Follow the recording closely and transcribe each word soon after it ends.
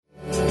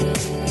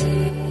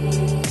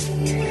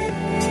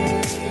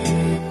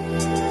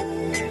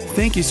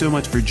Thank you so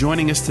much for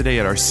joining us today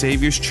at our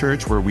Savior's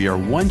Church, where we are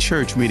one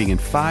church meeting in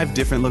 5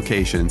 different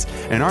locations.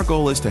 And our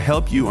goal is to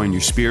help you on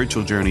your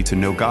spiritual journey to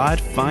know God,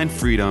 find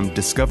freedom,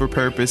 discover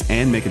purpose,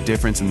 and make a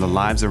difference in the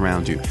lives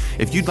around you.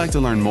 If you'd like to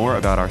learn more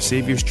about our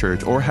Savior's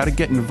Church or how to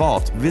get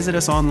involved, visit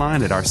us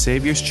online at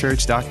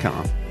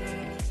oursaviorschurch.com.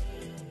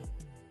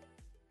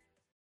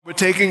 We're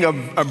taking a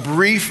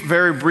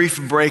very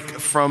brief break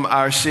from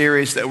our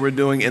series that we're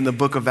doing in the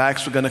book of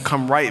Acts. We're going to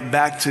come right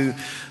back to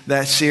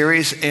that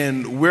series,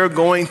 and we're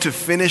going to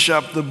finish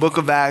up the book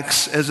of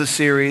Acts as a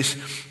series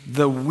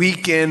the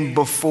weekend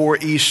before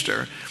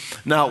Easter.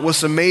 Now,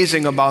 what's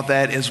amazing about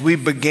that is we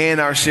began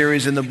our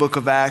series in the book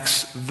of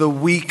Acts the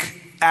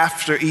week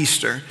after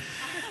Easter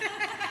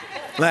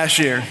last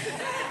year.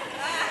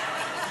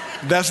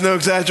 That's no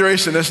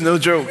exaggeration. That's no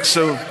joke.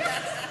 So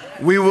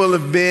we will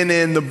have been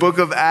in the book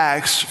of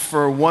Acts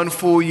for 1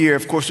 full year.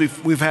 Of course,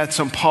 we've had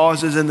some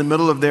pauses in the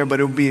middle of there, but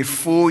it will be a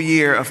full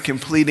year of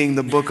completing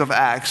the book of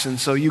Acts. And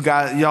so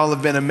y'all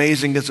have been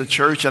amazing as a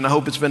church, and I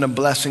hope it's been a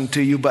blessing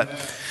to you. But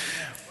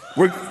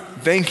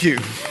thank you.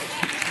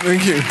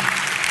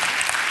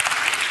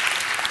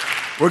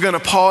 We're going to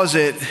pause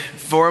it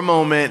for a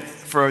moment,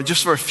 for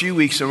a few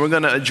weeks, and we're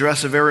going to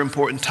address a very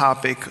important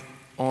topic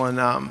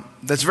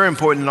that's very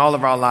important in all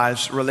of our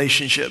lives,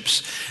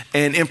 relationships.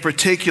 And in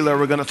particular,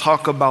 we're going to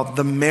talk about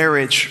the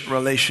marriage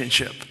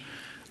relationship,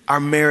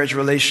 our marriage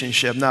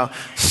relationship. Now,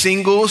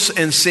 singles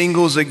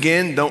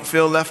again, don't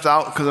feel left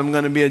out, because I'm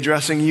going to be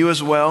addressing you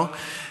as well.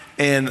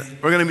 And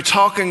we're going to be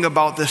talking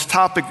about this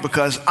topic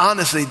because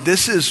honestly,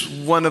 this is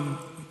one of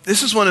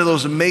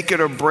those make it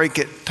or break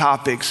it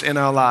topics in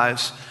our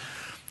lives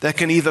that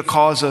can either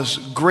cause us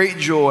great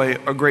joy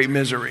or great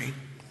misery.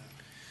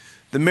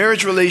 The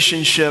marriage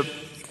relationship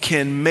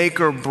can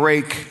make or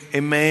break a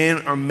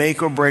man or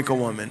make or break a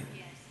woman.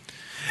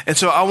 And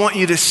so I want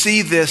you to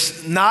see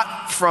this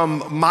not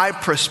from my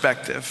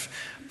perspective,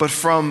 but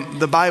from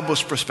the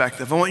Bible's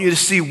perspective. I want you to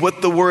see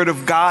what the Word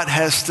of God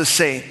has to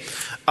say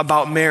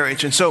about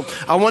marriage. And so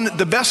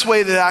the best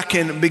way that I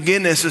can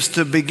begin this is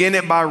to begin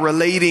it by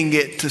relating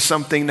it to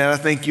something that I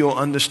think you'll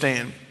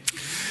understand.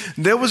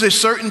 There was a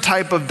certain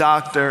type of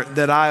doctor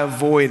that I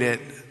avoided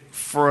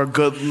for a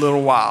good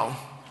little while.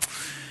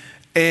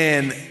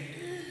 And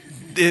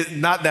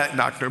not that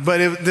doctor,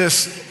 but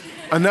this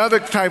another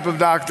type of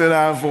doctor that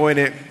I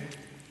avoided,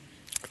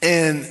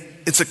 and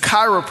it's a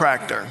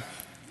chiropractor.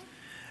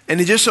 And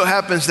it just so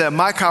happens that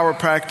my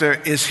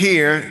chiropractor is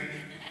here,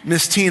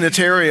 Miss Tina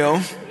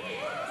Terrio,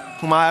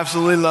 whom I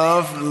absolutely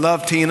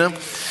love Tina.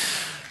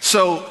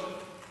 So,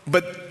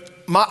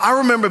 I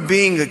remember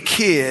being a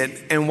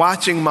kid and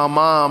watching my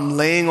mom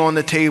laying on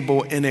the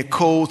table in a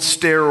cold,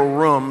 sterile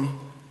room,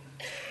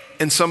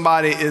 and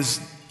somebody is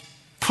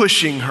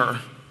pushing her.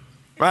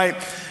 Right?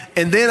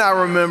 And then I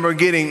remember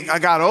I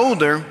got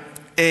older,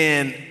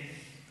 and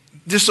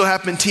just so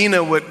happened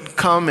Tina would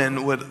come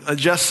and would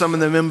adjust some of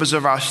the members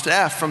of our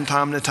staff from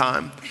time to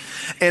time.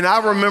 And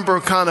I remember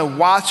kind of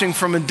watching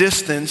from a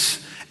distance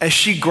as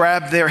she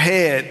grabbed their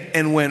head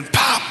and went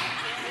pop.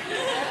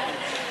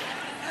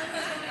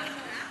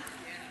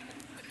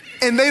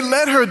 And they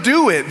let her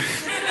do it.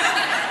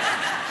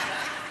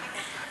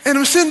 And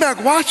I'm sitting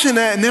back watching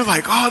that, and they're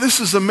like, "Oh,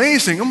 this is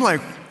amazing." I'm like,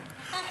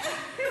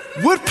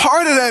 what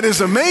part of that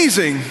is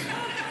amazing?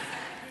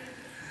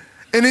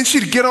 And then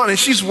she'd get on and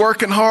she's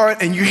working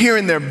hard, and you're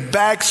hearing their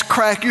backs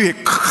crack. You hear,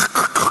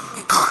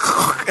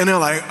 and they're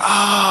like,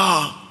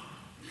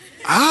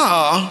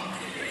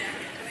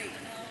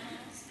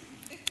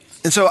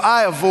 And so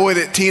I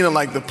avoided Tina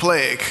like the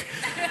plague.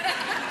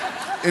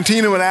 And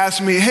Tina would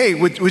ask me, "Hey,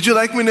 would you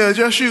like me to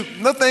adjust you?"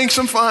 "No, thanks,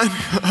 I'm fine.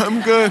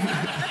 I'm good."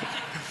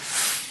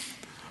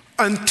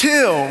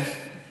 Until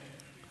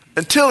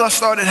I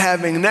started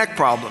having neck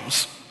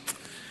problems.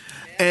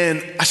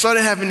 And I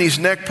started having these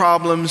neck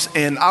problems,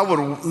 and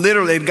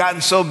it had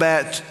gotten so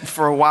bad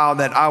for a while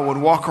that I would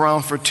walk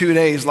around for 2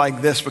 days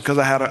like this because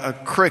I had a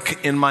crick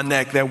in my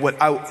neck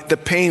the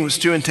pain was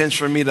too intense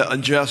for me to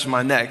adjust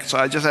my neck. So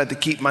I just had to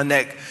keep my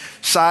neck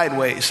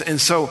sideways. And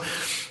so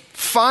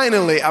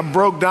finally I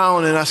broke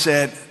down and I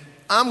said,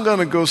 "I'm going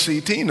to go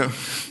see Tina."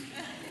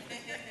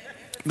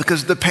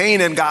 Because the pain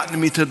had gotten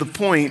me to the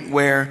point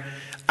where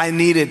I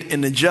needed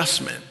an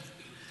adjustment.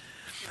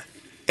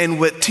 And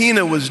what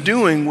Tina was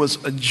doing was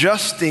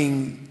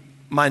adjusting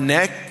my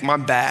neck, my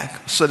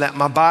back, so that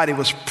my body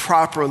was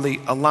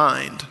properly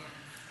aligned.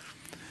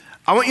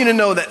 I want you to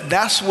know that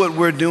that's what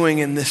we're doing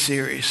in this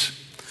series.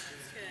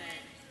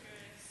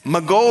 My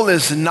goal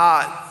is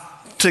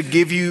not to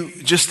give you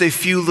just a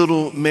few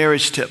little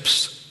marriage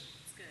tips.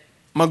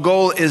 My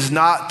goal is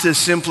not to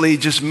simply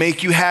just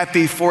make you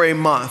happy for a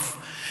month.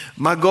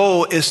 My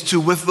goal is to,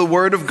 with the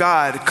Word of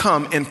God,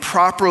 come and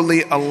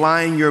properly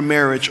align your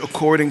marriage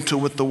according to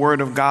what the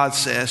Word of God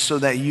says so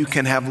that you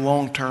can have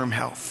long-term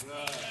health.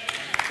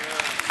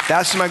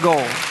 That's my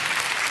goal.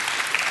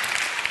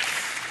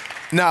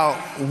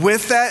 Now,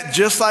 with that,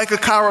 just like a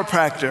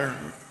chiropractor,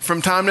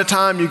 from time to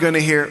time, you're going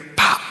to hear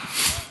pop.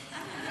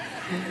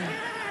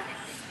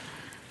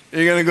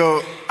 You're going to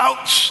go,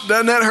 ouch,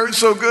 doesn't that hurt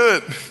so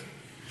good?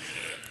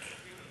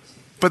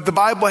 But the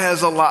Bible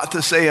has a lot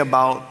to say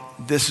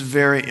about this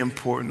very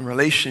important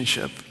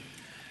relationship.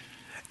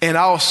 And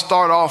I'll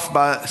start off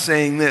by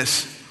saying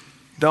this.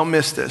 Don't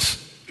miss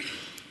this.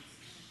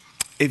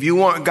 If you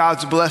want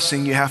God's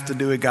blessing, you have to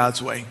do it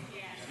God's way.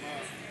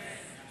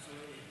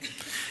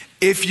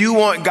 If you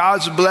want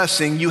God's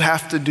blessing, you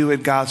have to do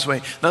it God's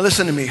way. Now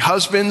listen to me.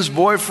 Husbands,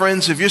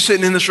 boyfriends, if you're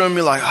sitting in this room,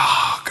 you're like,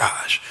 oh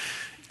gosh,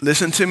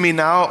 listen to me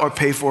now or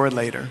pay for it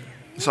later.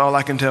 That's all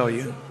I can tell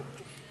you.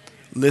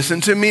 Listen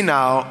to me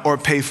now or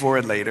pay for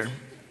it later.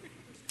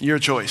 Your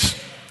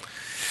choice.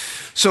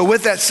 So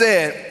with that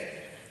said,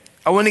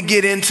 I want to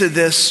get into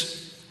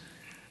this,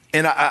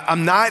 and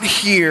I'm not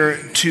here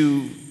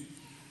to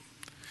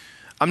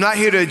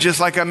just,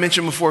 like I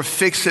mentioned before,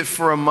 fix it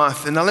for a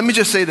month. And now let me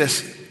just say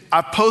this.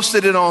 I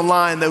posted it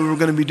online that we were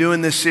going to be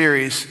doing this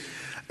series,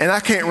 and I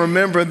can't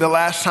remember the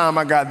last time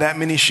I got that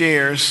many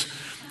shares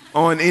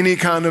on any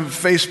kind of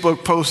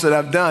Facebook post that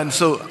I've done.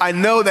 So I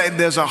know that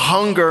there's a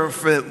hunger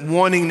for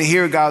wanting to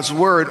hear God's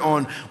word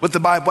on what the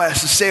Bible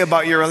has to say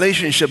about your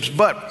relationships.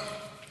 But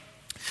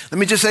let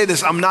me just say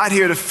this. I'm not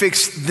here to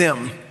fix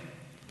them,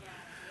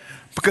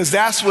 because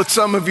that's what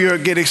some of you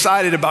get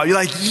excited about. You're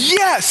like,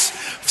 yes,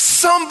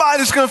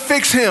 somebody's going to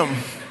fix him.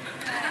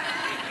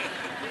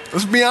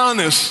 Let's be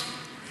honest.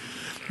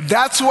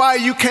 That's why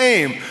you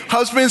came.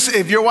 Husbands,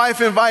 if your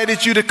wife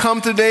invited you to come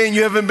today and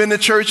you haven't been to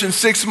church in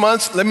 6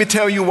 months, let me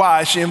tell you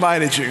why she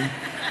invited you.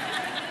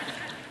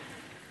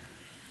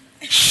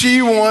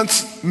 She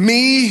wants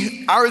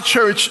me, our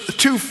church,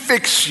 to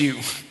fix you.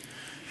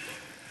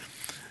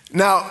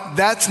 Now,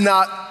 that's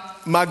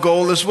not my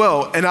goal as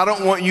well. And I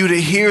don't want you to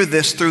hear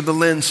this through the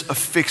lens of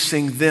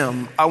fixing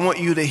them. I want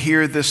you to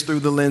hear this through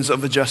the lens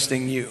of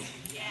adjusting you.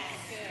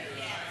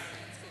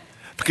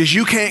 Because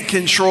you can't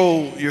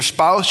control your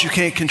spouse, you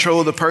can't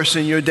control the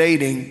person you're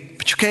dating,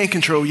 but you can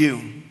control you.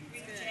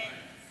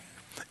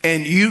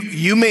 And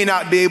you may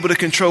not be able to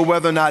control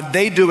whether or not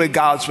they do it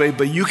God's way,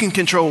 but you can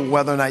control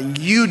whether or not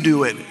you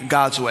do it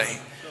God's way.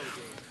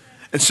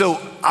 And so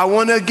I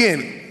want to,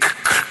 again,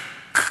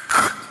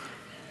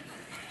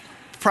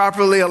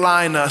 properly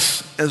align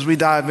us as we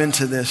dive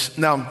into this.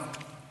 Now,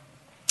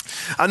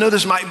 I know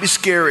this might be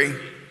scary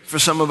for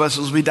some of us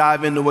as we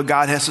dive into what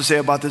God has to say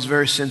about this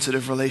very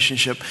sensitive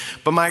relationship.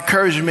 But my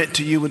encouragement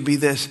to you would be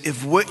this.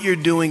 If what you're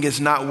doing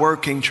is not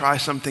working, try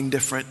something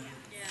different.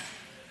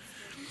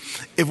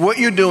 If what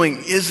you're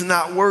doing is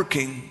not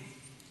working,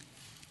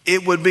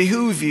 it would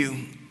behoove you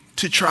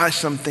to try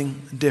something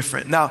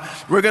different. Now,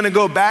 we're going to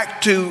go to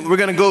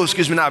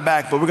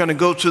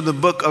the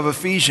book of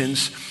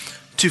Ephesians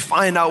to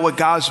find out what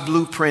God's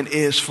blueprint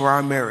is for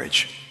our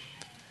marriage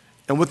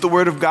and what the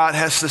Word of God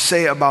has to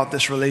say about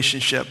this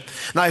relationship.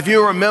 Now, if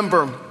you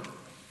remember,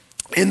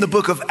 in the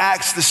book of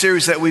Acts, the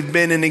series that we've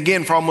been in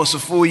again for almost a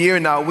full year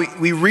now,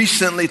 we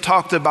recently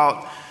talked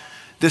about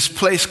this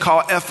place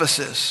called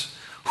Ephesus,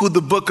 who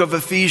the book of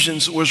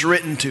Ephesians was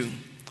written to.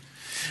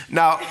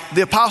 Now,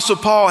 the Apostle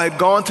Paul had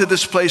gone to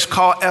this place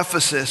called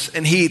Ephesus,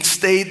 and he had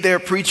stayed there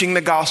preaching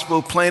the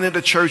gospel, planted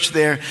a church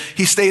there.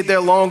 He stayed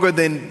there longer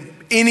than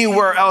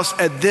anywhere else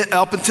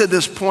up until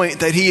this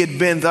point that he had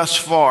been thus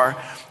far,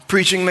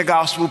 preaching the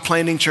gospel,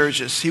 planting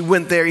churches. He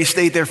went there, he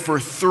stayed there for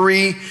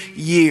 3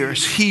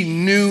 years. He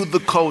knew the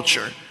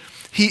culture.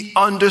 He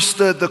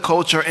understood the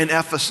culture in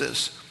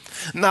Ephesus.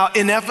 Now,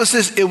 in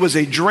Ephesus, it was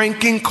a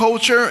drinking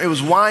culture. It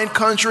was wine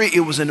country. It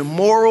was an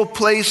immoral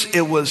place.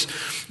 There was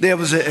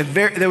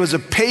a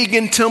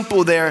pagan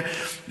temple there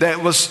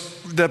it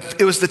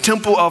was the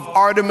temple of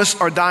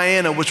Artemis or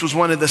Diana, which was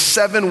one of the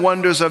 7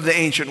 wonders of the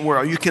ancient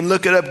world. You can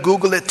look it up,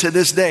 Google it to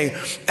this day.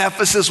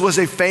 Ephesus was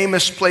a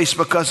famous place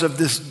because of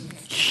this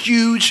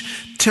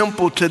huge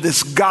temple to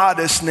this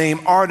goddess named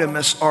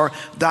Artemis or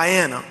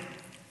Diana.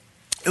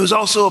 It was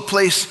also a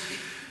place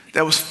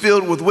that was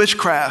filled with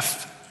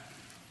witchcraft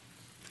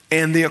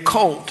and the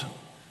occult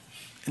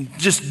and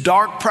just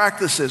dark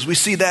practices. We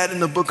see that in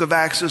the book of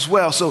Acts as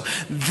well. So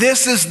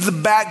this is the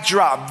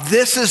backdrop.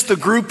 This is the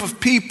group of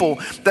people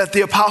that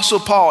the Apostle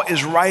Paul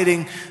is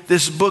writing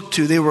this book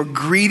to. They were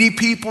greedy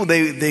people.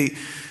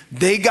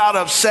 They got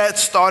upset,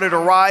 started a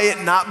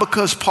riot, not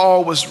because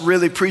Paul was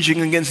really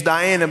preaching against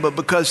Diana, but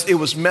because it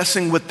was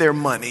messing with their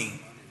money.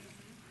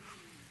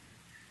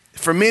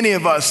 For many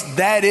of us,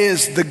 that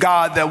is the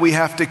God that we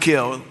have to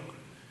kill.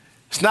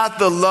 It's not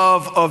the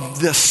love of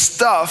the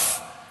stuff,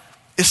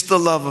 it's the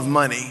love of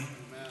money.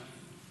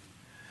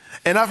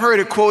 And I've heard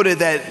it quoted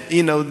that,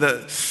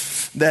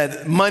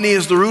 that money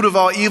is the root of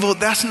all evil.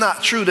 That's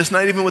not true. That's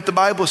not even what the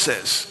Bible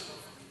says.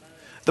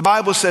 The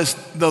Bible says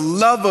the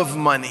love of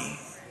money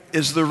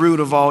is the root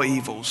of all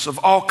evils, of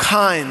all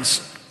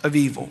kinds of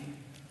evil.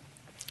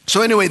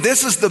 So anyway,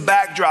 this is the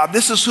backdrop.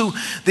 This is who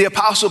the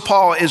Apostle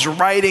Paul is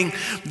writing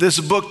this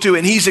book to.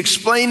 And he's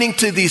explaining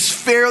to these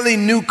fairly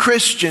new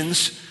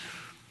Christians,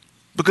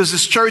 because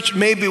this church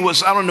maybe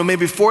was,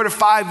 4 to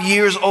 5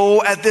 years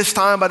old at this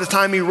time, by the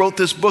time he wrote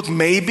this book,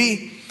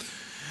 maybe.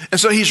 And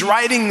so he's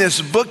writing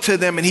this book to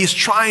them, and he's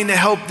trying to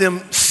help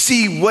them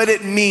see what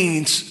it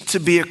means to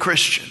be a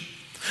Christian.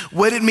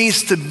 what it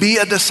means to be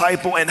a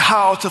disciple and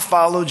how to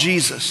follow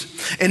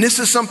Jesus. And this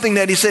is something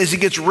that he says, he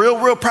gets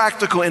real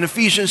practical in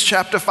Ephesians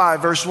chapter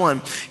 5, verse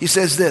 1. He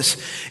says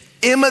this,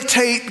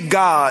 imitate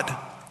God,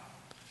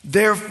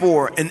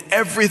 therefore, in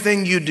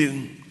everything you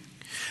do,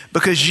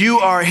 because you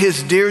are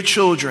his dear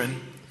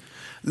children.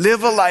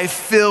 Live a life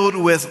filled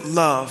with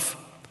love,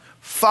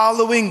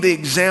 following the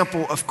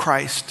example of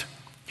Christ.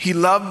 He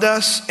loved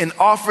us and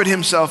offered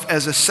himself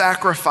as a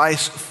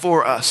sacrifice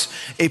for us,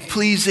 a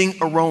pleasing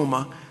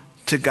aroma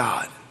to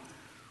God.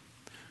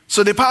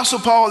 So the Apostle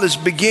Paul is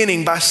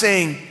beginning by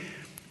saying,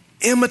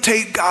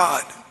 imitate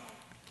God.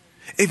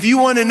 If you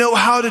want to know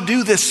how to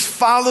do this,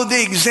 follow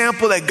the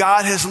example that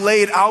God has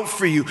laid out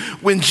for you.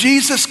 When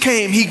Jesus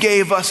came, he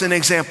gave us an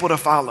example to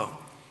follow.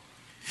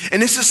 And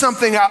this is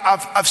something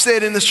I've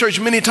said in this church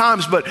many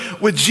times, but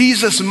what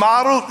Jesus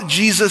modeled,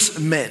 Jesus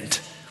meant.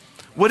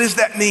 What does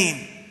that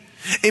mean?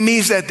 It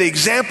means that the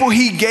example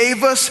he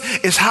gave us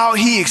is how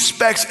he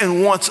expects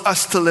and wants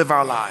us to live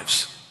our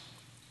lives.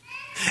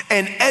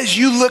 And as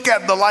you look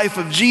at the life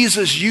of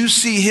Jesus, you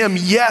see him,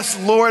 yes,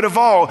 Lord of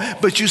all,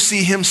 but you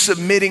see him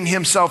submitting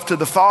himself to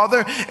the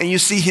Father, and you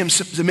see him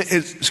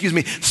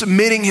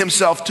submitting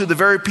himself to the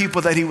very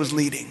people that he was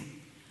leading.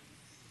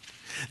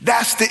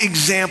 That's the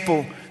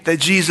example that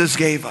Jesus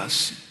gave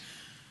us.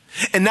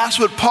 And that's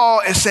what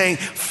Paul is saying.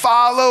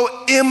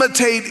 Follow,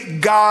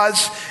 imitate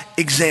God's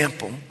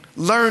example.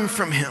 Learn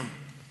from him.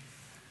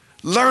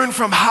 Learn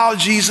from how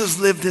Jesus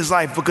lived his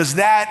life, because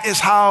that is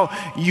how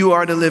you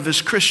are to live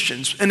as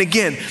Christians. And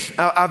again,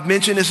 I've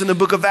mentioned this in the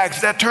book of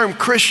Acts. That term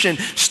Christian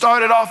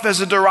started off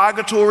as a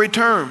derogatory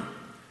term.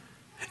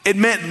 It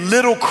meant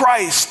little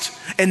Christ,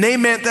 and they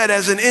meant that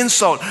as an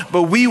insult,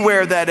 but we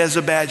wear that as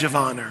a badge of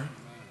honor.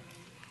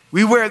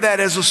 We wear that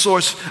as a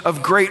source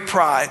of great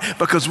pride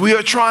because we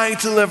are trying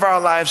to live our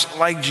lives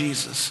like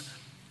Jesus.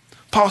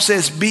 Paul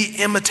says, be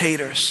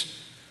imitators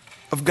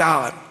of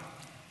God.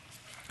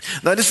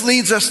 Now, this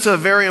leads us to a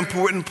very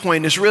important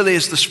point. This really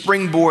is the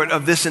springboard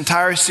of this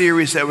entire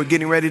series that we're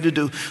getting ready to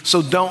do.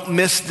 So don't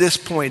miss this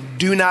point.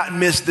 Do not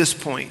miss this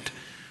point.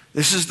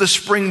 This is the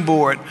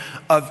springboard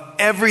of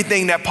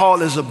everything that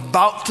Paul is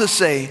about to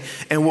say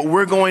and what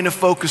we're going to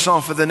focus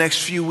on for the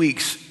next few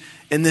weeks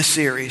in this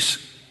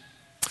series.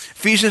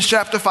 Ephesians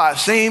chapter 5,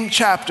 same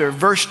chapter,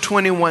 verse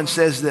 21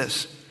 says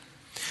this,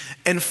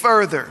 and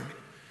further,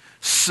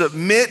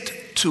 submit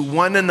to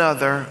one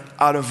another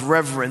out of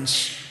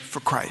reverence for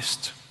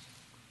Christ.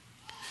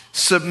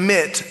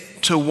 Submit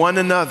to one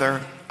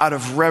another out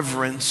of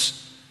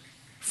reverence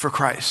for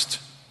Christ.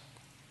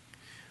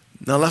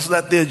 Now let's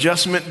let the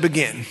adjustment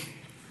begin.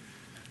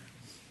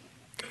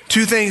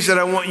 Two things that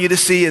I want you to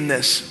see in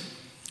this.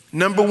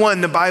 Number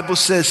one, the Bible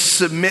says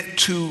submit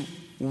to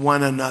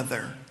one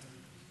another.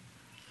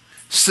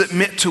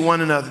 Submit to one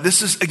another.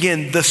 This is,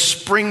 again, the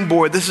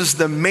springboard. This is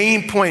the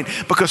main point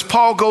because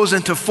Paul goes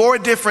into 4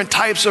 different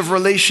types of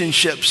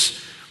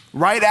relationships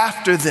right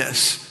after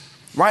this,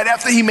 right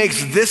after he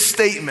makes this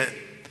statement.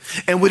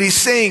 And what he's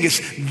saying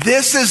is,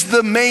 this is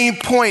the main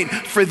point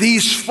for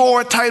these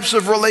 4 types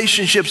of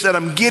relationships that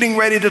I'm getting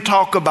ready to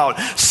talk about.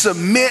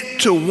 Submit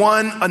to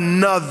one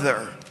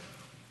another.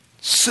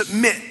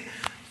 Submit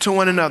to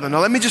one another. Now,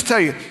 let me just tell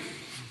you,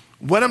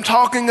 what I'm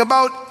talking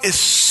about is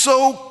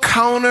so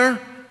counter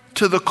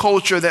to the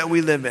culture that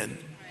we live in.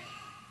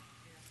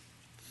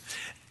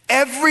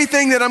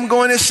 Everything that I'm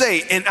going to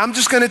say, and I'm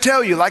just going to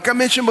tell you, like I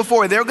mentioned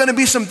before, there are going to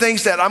be some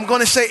things that I'm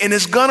going to say and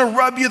it's going to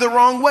rub you the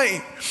wrong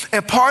way.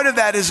 And part of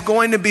that is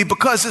going to be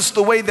because it's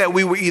the way that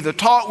we were either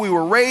taught, we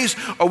were raised,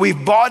 or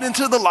we've bought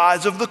into the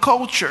lies of the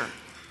culture.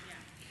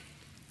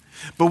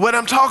 But what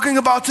I'm talking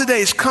about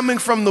today is coming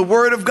from the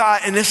Word of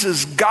God, and this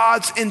is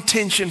God's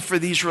intention for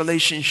these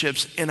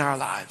relationships in our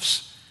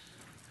lives.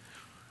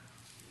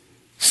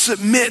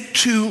 Submit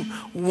to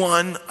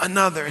one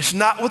another. It's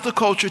not what the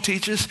culture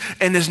teaches,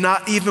 and it's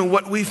not even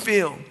what we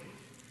feel.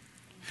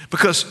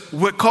 Because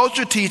what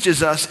culture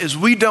teaches us is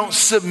we don't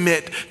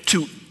submit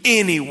to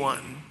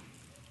anyone.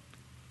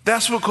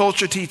 That's what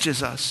culture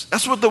teaches us.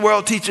 That's what the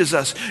world teaches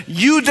us.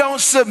 You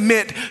don't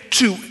submit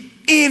to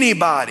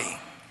anybody.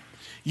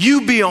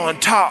 You be on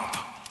top.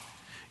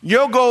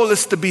 Your goal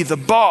is to be the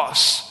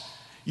boss.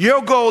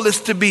 Your goal is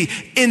to be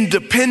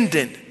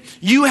independent.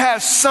 You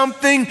have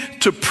something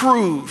to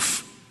prove.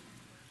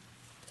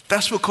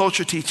 That's what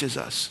culture teaches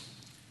us.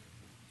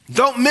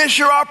 Don't miss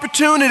your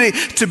opportunity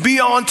to be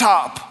on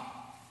top.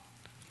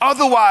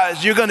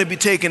 Otherwise, you're going to be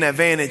taken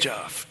advantage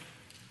of.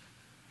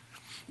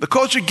 The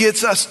culture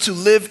gets us to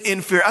live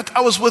in fear.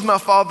 I was with my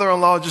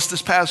father-in-law just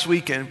this past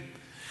weekend,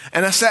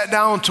 and I sat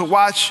down to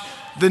watch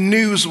the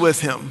news with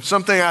him,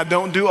 something I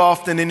don't do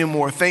often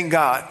anymore, thank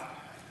God.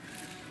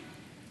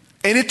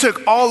 And it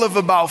took all of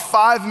about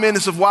 5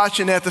 minutes of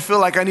watching that to feel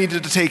like I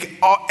needed to take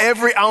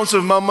every ounce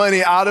of my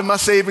money out of my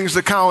savings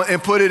account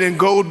and put it in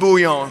gold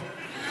bullion.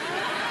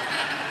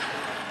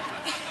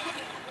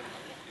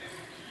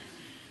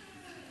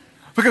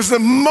 Because the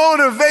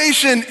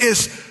motivation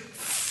is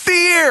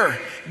fear.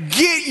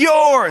 Get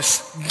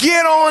yours.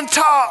 Get on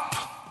top.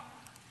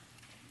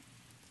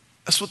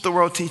 That's what the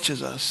world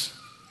teaches us.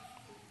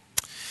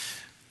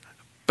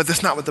 But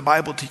that's not what the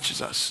Bible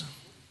teaches us.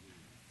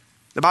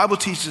 The Bible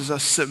teaches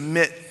us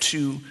submit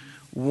to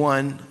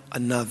one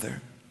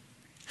another.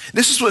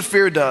 This is what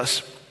fear does.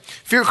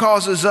 Fear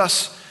causes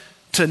us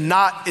to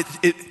not,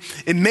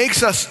 it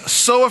makes us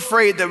so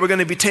afraid that we're going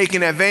to be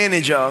taken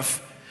advantage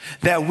of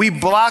that we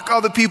block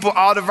other people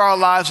out of our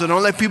lives. We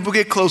don't let people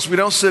get close. We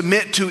don't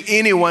submit to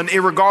anyone,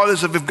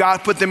 regardless of if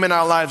God put them in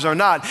our lives or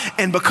not.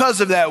 And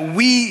because of that,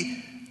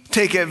 we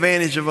take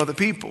advantage of other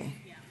people.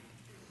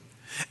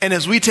 And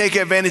as we take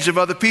advantage of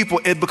other people,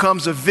 it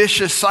becomes a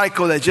vicious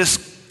cycle that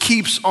just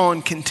keeps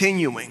on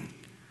continuing.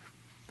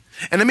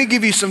 And let me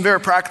give you some very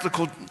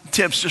practical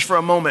tips just for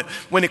a moment.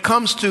 When it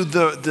comes to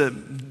the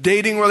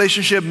dating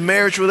relationship,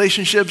 marriage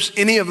relationships,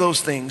 any of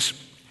those things,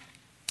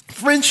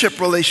 friendship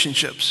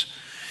relationships,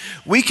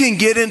 we can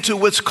get into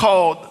what's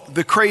called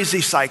the crazy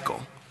cycle.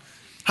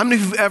 How many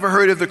of you have ever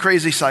heard of the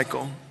crazy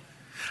cycle?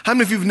 How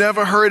many of you have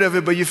never heard of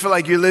it, but you feel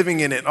like you're living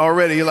in it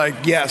already? You're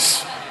like,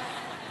 yes,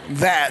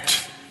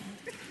 that.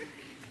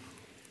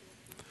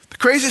 The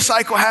crazy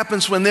cycle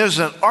happens when there's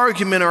an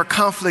argument or a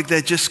conflict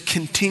that just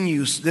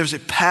continues. There's a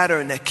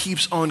pattern that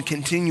keeps on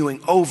continuing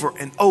over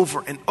and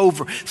over and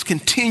over. It's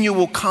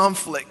continual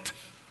conflict.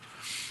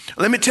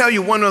 Let me tell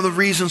you one of the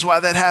reasons why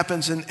that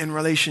happens in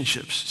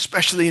relationships,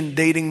 especially in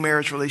dating,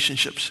 marriage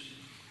relationships.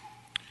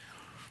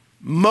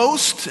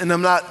 Most, and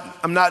I'm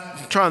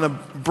not trying to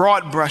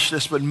broad brush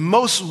this, but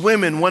most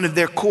women, one of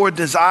their core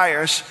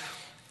desires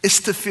is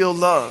to feel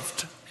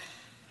loved.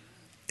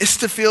 It's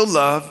to feel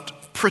loved,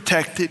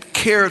 protected,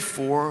 cared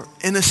for,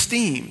 and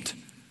esteemed.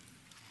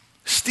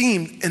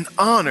 Esteemed and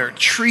honored,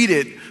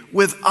 treated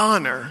with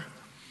honor.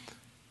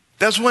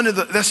 That's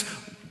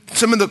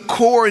some of the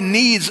core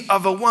needs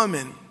of a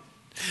woman.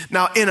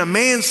 Now, in a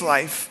man's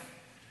life,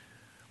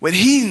 what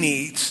he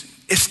needs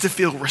is to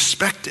feel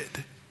respected.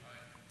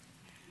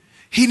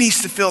 He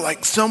needs to feel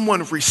like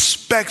someone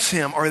respects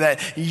him, or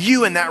that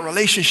you in that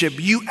relationship,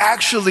 you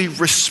actually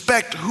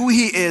respect who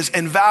he is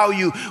and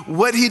value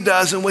what he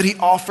does and what he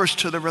offers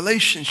to the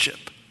relationship.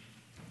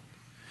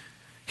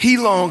 He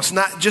longs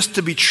not just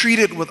to be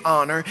treated with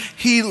honor,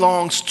 he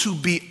longs to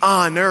be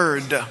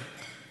honored.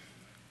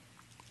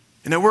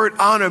 And the word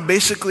honor,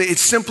 basically, it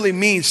simply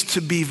means to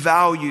be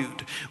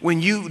valued.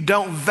 When you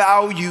don't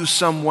value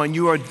someone,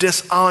 you are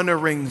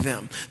dishonoring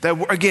them.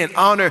 That, again,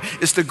 honor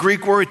is the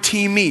Greek word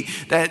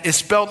timi, that is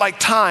spelled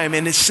like time,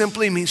 and it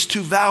simply means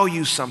to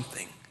value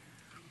something.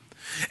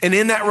 And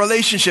in that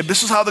relationship,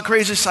 this is how the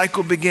crazy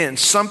cycle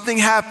begins. Something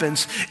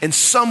happens, and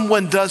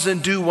someone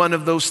doesn't do one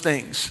of those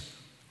things.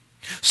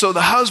 So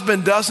the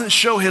husband doesn't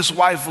show his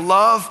wife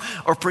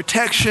love or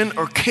protection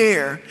or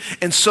care,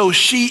 and so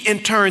she in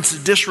turn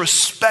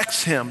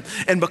disrespects him.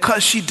 And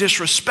because she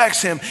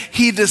disrespects him,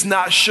 he does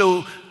not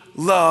show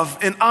love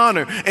and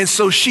honor. And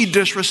so she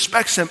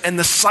disrespects him, and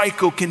the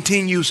cycle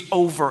continues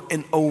over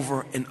and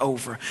over and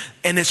over.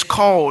 And it's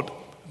called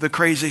the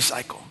crazy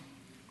cycle.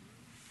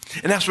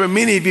 And that's where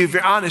many of you, if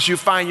you're honest, you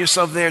find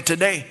yourself there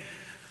today.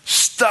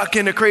 Stuck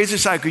in the crazy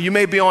cycle. You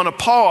may be on a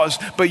pause,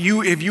 but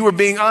if you were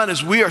being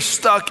honest, we are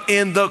stuck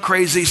in the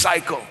crazy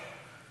cycle.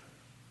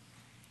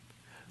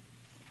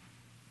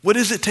 What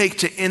does it take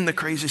to end the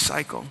crazy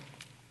cycle?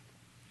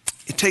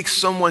 It takes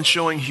someone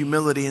showing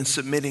humility and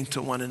submitting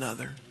to one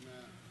another.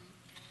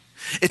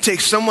 It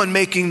takes someone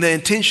making the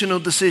intentional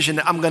decision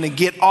that I'm going to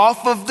get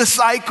off of the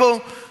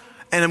cycle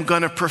and I'm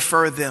going to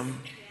prefer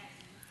them.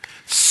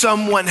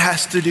 Someone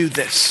has to do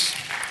this.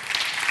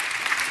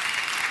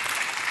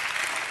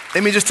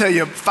 Let me just tell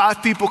you,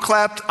 5 people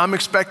clapped. I'm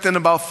expecting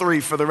about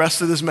 3 for the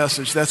rest of this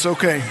message. That's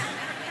okay.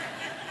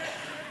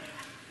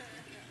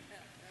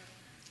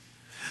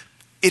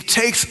 It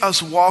takes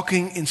us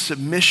walking in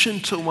submission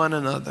to one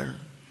another,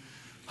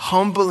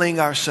 humbling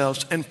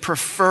ourselves, and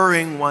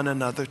preferring one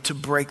another to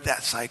break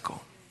that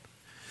cycle.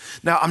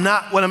 Now,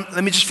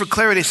 let me just for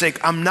clarity's sake,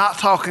 I'm not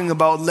talking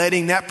about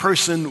letting that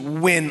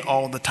person win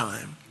all the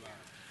time.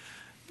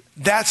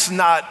 That's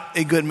not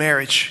a good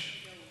marriage.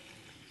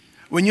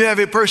 When you have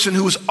a person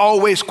who's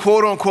always,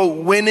 quote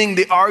unquote, winning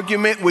the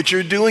argument, what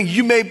you're doing,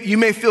 you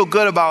may feel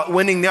good about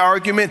winning the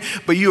argument,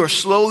 but you are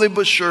slowly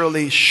but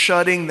surely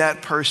shutting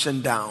that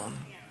person down.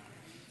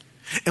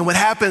 And what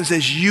happens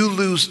is you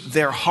lose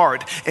their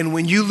heart. And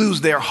when you lose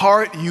their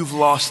heart, you've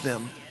lost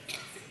them.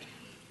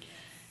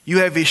 You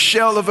have a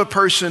shell of a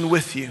person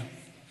with you.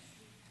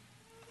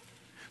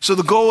 So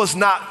the goal is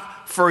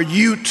not for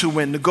you to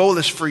win. The goal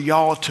is for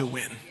y'all to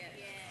win.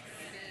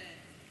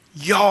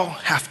 Y'all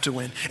have to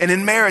win. And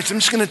in marriage, I'm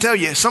just going to tell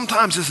you,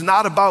 sometimes it's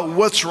not about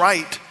what's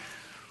right.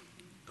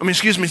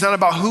 It's not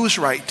about who's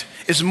right.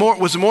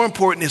 What's more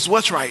important is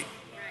what's right.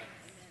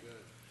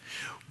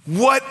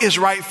 What is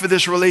right for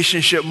this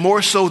relationship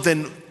more so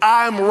than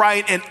I'm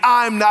right and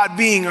I'm not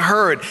being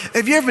heard?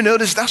 Have you ever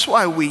noticed that's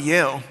why we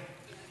yell?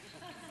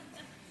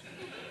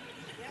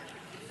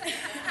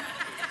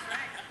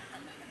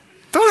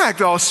 Don't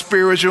act all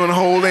spiritual and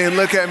holy and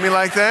look at me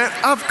like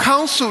that. I've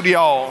counseled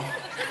y'all.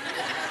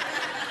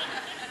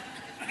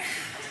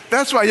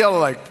 That's why y'all are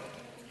like.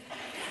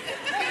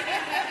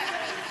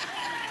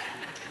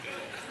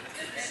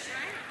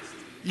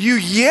 You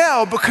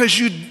yell because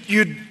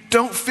you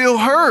don't feel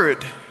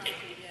heard.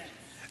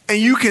 And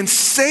you can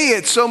say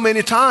it so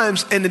many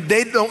times and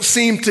they don't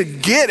seem to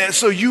get it,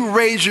 so you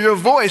raise your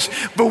voice.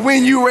 But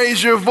when you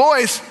raise your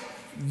voice,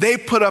 they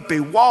put up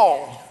a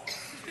wall.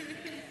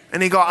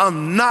 And they go,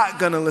 I'm not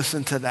going to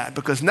listen to that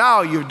because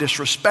now you're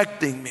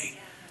disrespecting me.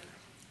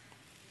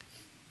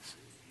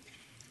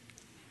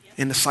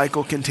 And the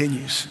cycle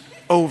continues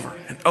over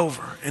and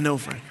over and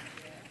over.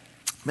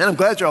 Man, I'm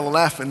glad y'all are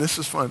laughing. This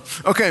is fun.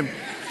 Okay.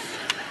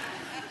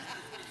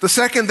 The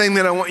second thing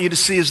that I want you to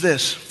see is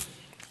this.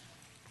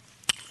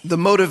 The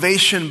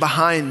motivation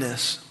behind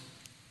this.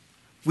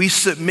 We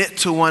submit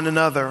to one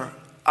another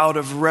out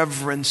of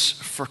reverence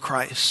for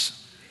Christ.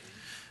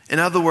 In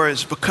other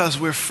words, because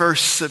we're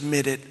first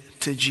submitted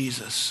to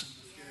Jesus.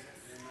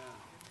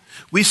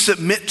 We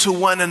submit to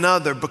one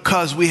another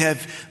because we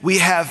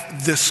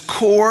have this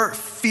core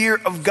fear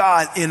of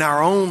God in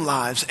our own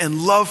lives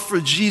and love for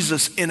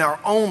Jesus in our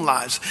own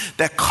lives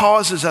that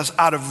causes us,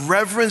 out of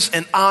reverence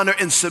and honor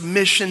and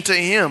submission to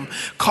Him,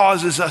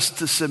 causes us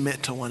to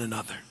submit to one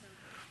another.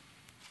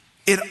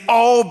 It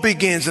all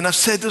begins, and I've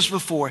said this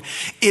before,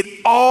 it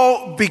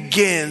all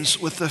begins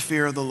with the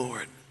fear of the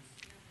Lord.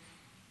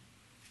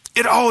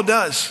 It all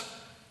does.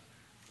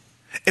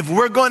 If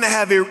we're going to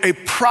have a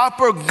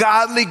proper,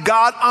 godly,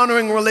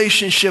 God-honoring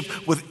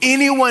relationship with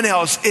anyone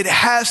else, it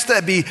has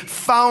to be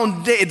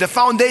the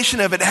foundation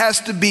of it has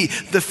to be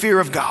the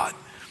fear of God.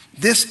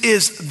 This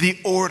is the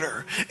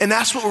order. And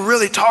that's what we're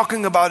really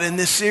talking about in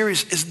this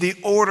series, is the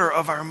order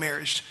of our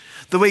marriage.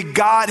 The way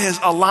God has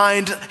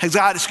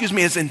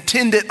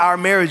intended our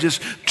marriages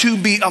to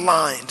be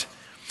aligned.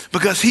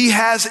 Because He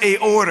has an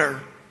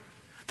order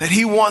that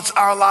He wants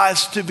our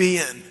lives to be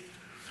in.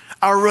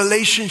 Our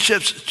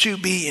relationships to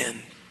be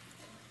in.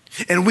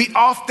 And we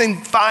often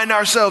find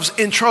ourselves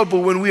in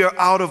trouble when we are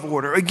out of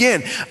order.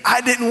 Again,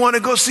 I didn't want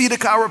to go see the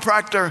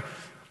chiropractor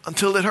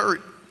until it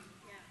hurt.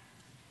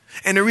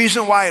 And the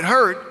reason why it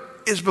hurt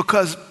is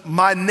because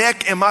my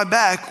neck and my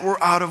back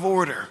were out of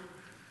order.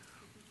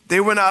 They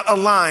were not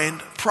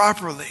aligned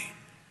properly.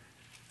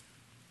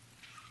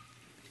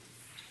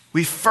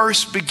 We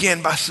first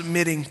begin by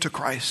submitting to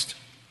Christ.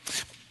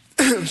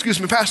 Excuse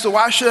me, Pastor,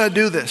 why should I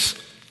do this?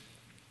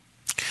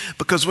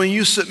 Because when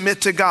you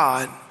submit to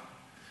God,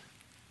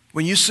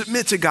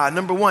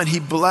 number one, He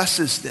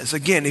blesses this.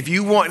 Again, if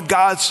you want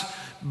God's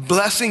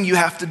blessing, you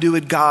have to do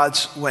it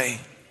God's way.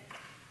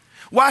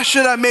 Why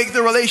should I make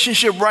the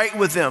relationship right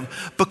with them?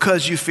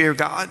 Because you fear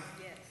God.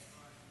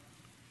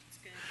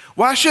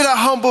 Why should I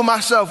humble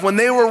myself when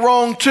they were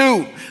wrong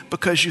too?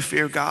 Because you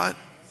fear God.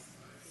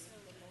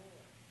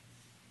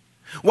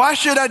 Why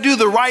should I do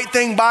the right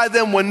thing by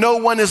them when no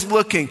one is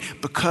looking?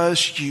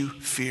 Because you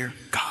fear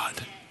God.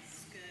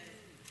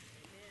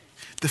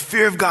 The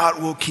fear of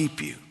God will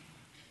keep you.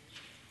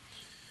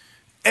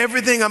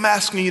 Everything I'm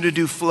asking you to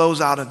do flows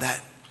out of that.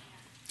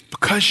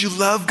 Because you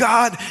love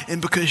God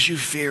and because you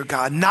fear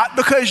God, not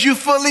because you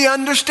fully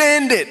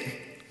understand it.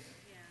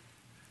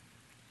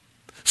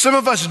 Some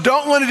of us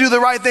don't want to do the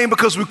right thing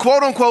because we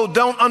quote unquote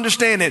don't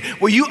understand it.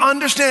 Well, you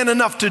understand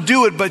enough to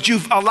do it, but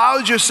you've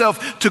allowed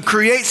yourself to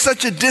create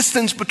such a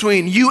distance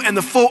between you and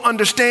the full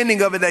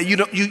understanding of it that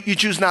you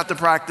choose not to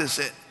practice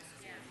it.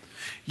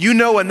 You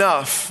know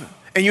enough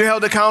and you're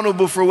held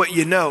accountable for what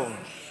you know.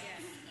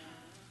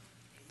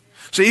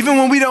 So even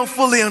when we don't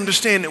fully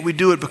understand it, we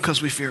do it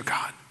because we fear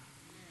God.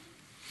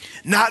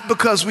 Not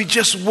because we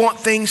just want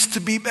things to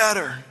be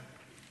better.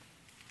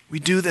 We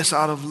do this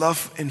out of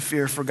love and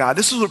fear for God.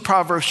 This is what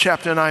Proverbs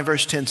chapter 9,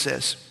 verse 10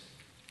 says.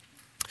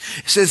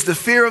 It says, the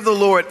fear of the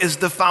Lord is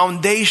the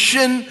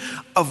foundation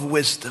of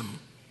wisdom.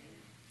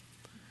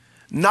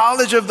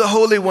 Knowledge of the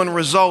Holy One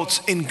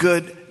results in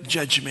good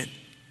judgment.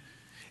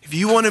 If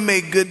you want to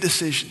make good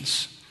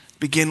decisions,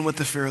 begin with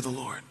the fear of the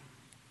Lord.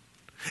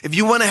 If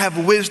you want to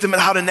have wisdom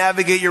in how to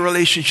navigate your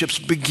relationships,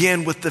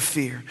 begin with the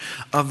fear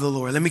of the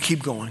Lord. Let me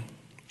keep going.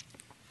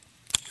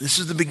 This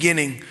is the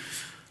beginning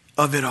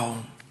of it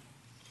all.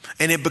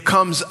 And it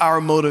becomes our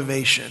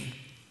motivation.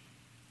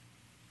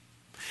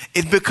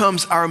 It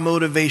becomes our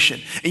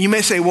motivation. And you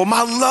may say, well,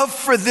 my love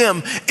for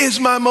them is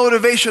my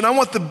motivation. I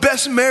want the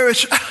best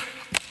marriage.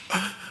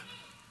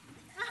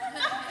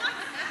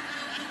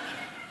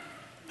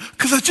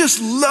 Because I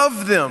just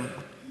love them.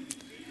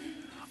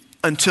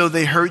 Until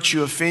they hurt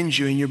you, offend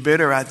you, and you're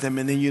bitter at them,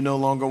 and then you no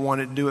longer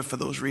want to do it for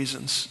those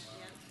reasons.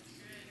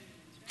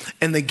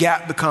 And the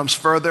gap becomes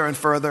further and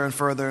further and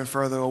further and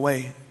further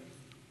away.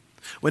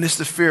 When it's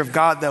the fear of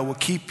God that will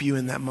keep you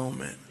in that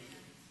moment.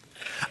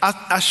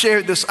 I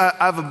shared this, I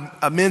have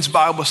a men's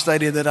Bible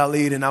study that I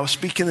lead, and I was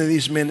speaking to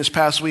these men this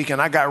past week,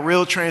 and I got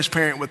real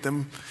transparent with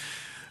them.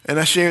 And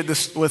I shared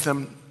this with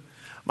them.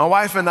 My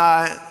wife and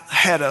I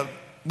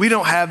we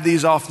don't have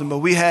these often, but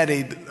we had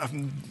a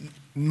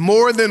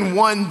more than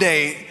one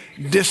day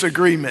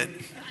disagreement.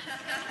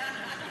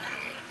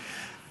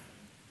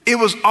 It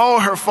was all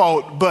her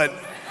fault, but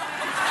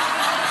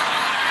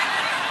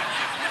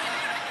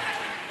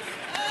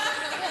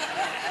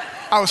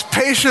I was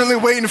patiently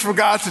waiting for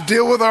God to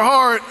deal with her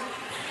heart.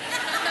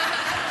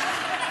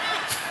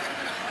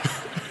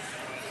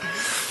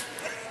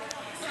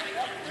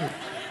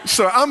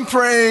 So I'm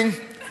praying,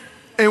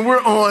 and we're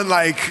on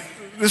like,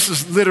 this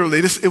is literally,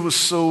 it was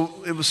so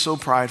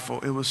prideful.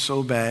 It was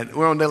so bad.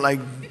 We're on like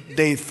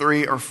day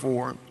 3 or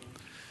 4.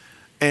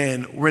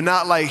 And we're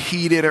not like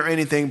heated or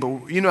anything,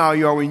 but you know how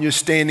you are when you're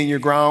standing your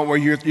ground, where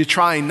you're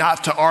trying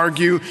not to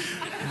argue,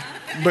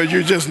 but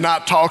you're just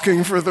not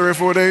talking for 3 or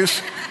 4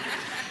 days.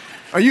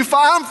 Are you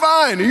fine? I'm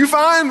fine. Are you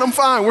fine? I'm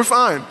fine. We're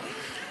fine.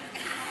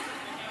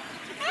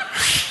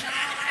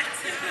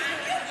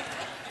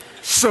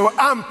 So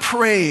I'm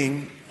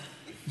praying,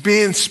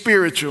 being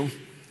spiritual.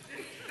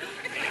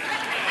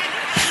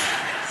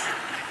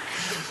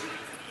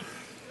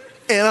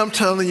 And I'm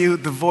telling you,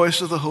 the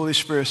voice of the Holy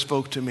Spirit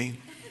spoke to me.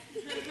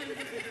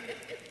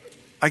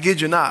 I kid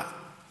you not.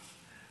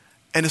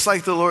 And it's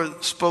like the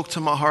Lord spoke to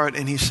my heart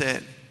and he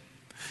said,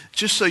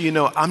 just so you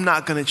know, I'm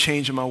not going to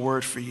change my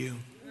word for you.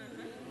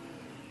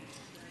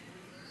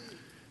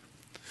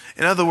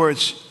 In other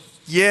words,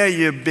 yeah,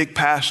 you're a big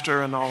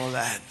pastor and all of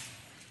that.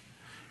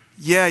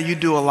 Yeah, you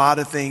do a lot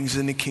of things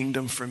in the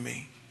kingdom for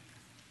me.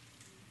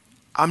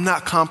 I'm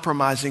not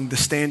compromising the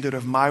standard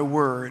of my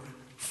word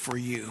for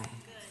you.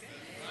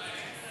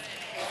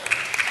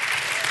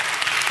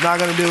 Not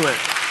going to do it.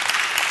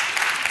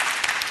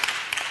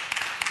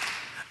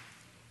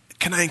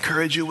 Can I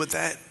encourage you with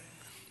that?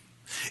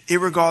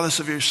 Irregardless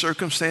of your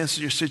circumstances,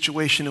 your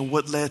situation, and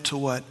what led to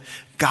what,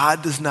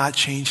 God does not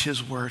change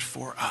his word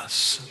for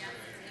us.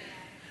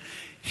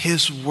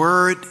 His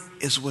word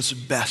is what's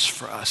best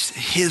for us.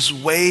 His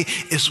way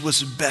is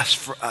what's best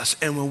for us.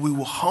 And when we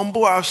will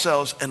humble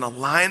ourselves and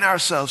align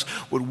ourselves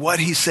with what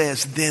he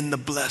says, then the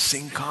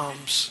blessing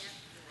comes.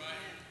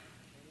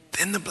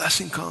 Then the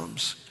blessing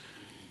comes.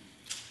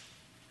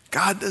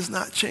 God does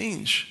not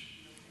change.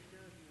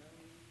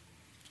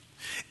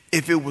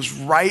 If it was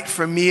right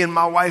for me and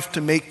my wife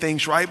to make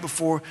things right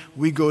before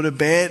we go to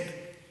bed,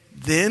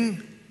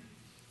 then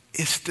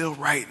it's still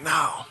right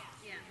now.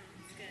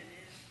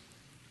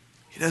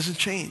 He doesn't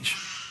change.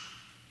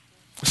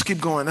 Let's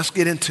keep going. Let's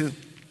get into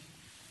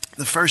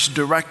the first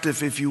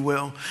directive, if you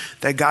will,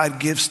 that God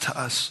gives to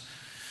us.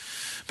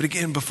 But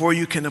again, before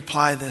you can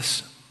apply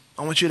this,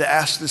 I want you to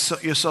ask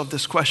yourself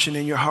this question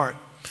in your heart.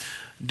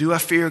 Do I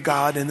fear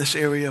God in this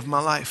area of my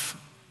life?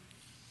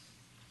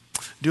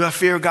 Do I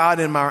fear God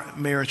in my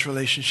marriage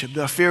relationship?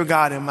 Do I fear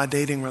God in my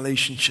dating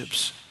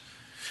relationships?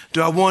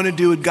 Do I want to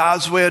do it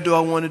God's way, or do I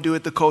want to do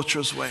it the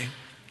culture's way?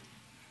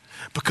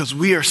 Because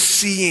we are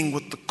seeing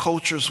what the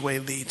culture's way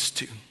leads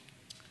to.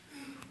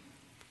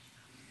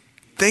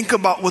 Think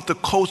about what the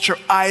culture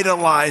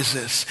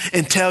idolizes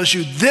and tells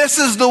you this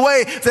is the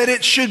way that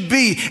it should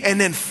be. And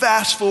then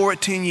fast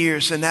forward 10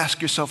 years and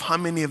ask yourself how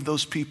many of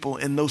those people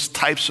in those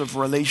types of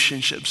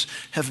relationships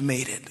have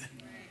made it.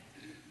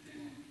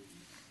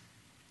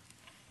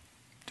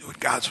 Do it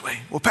God's way.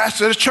 Well,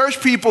 Pastor, there's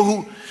church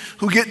people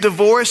who get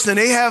divorced and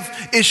they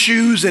have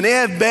issues and they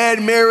have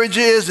bad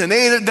marriages and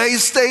they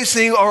stay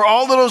single or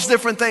all of those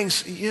different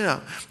things. Yeah,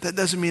 that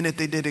doesn't mean that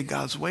they did it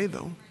God's way,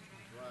 though.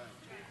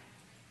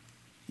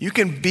 You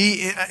can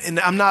be, and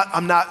I'm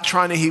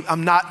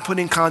not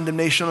putting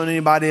condemnation on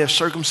anybody of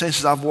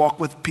circumstances. I've walked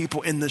with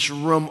people in this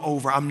room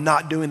over. I'm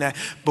not doing that.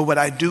 But what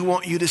I do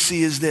want you to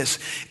see is this.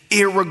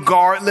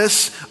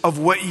 Irregardless of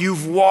what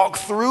you've walked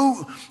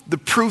through, the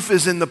proof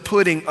is in the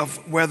pudding of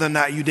whether or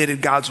not you did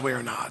it God's way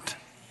or not.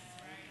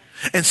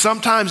 And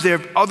sometimes there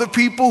are other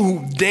people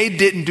who they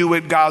didn't do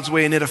it God's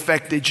way and it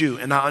affected you.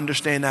 And I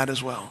understand that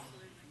as well.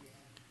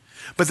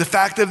 But the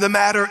fact of the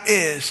matter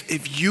is,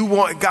 if you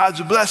want God's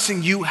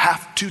blessing, you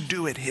have to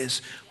do it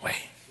his way.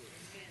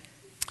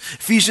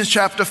 Ephesians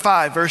chapter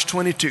 5, verse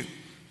 22.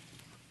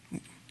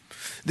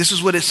 This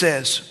is what it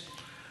says.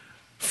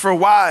 For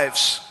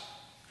wives,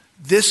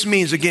 this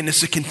means, again,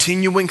 it's a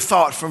continuing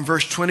thought from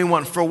verse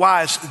 21. For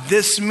wives,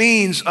 this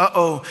means,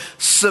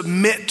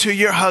 submit to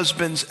your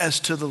husbands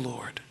as to the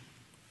Lord.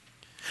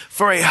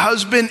 For a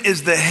husband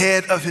is the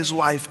head of his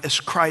wife, as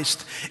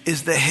Christ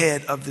is the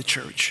head of the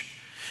church.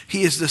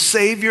 He is the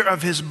Savior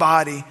of his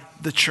body,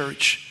 the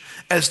church.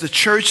 As the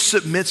church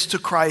submits to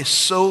Christ,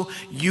 so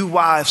you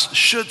wives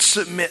should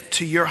submit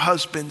to your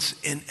husbands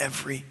in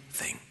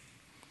everything.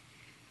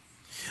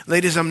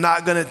 Ladies,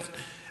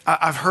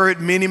 I've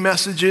heard many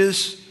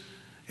messages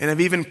and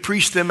I've even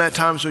preached them at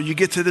times where you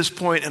get to this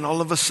point and all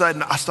of a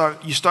sudden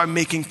you start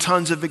making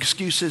tons of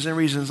excuses and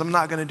reasons. I'm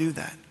not going to do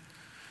that.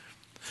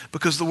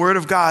 Because the Word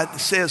of God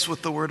says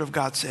what the Word of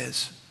God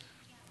says.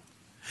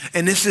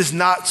 And this is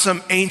not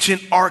some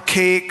ancient,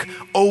 archaic,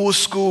 old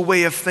school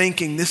way of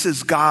thinking. This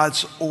is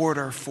God's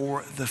order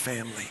for the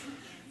family.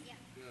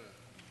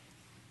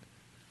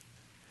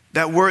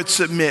 That word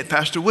submit,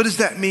 Pastor, what does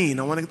that mean?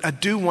 I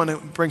do want to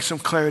bring some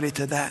clarity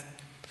to that.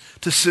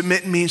 To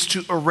submit means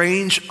to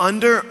arrange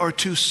under or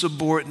to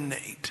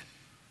subordinate.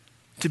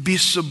 To be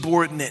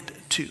subordinate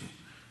to.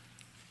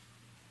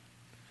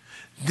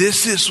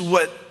 This is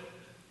what,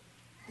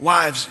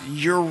 wives,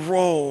 your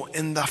role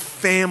in the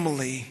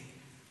family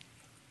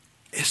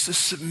is to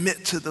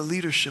submit to the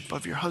leadership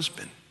of your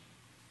husband.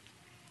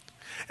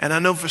 And I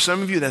know for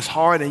some of you that's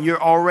hard and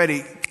you're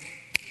already,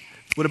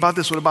 what about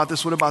this, what about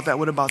this, what about that,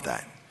 what about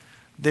that?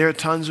 There are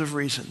tons of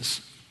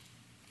reasons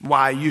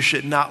why you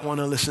should not want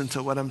to listen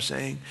to what I'm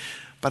saying.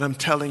 But I'm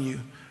telling you,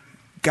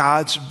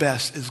 God's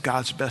best is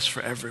God's best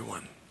for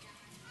everyone.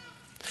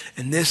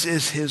 And this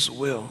is his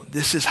will.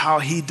 This is how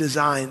he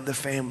designed the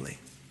family.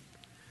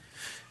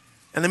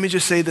 And let me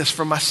just say this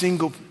for my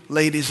single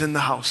ladies in the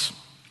house.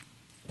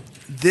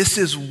 This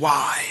is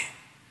why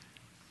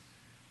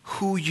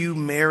who you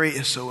marry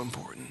is so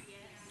important.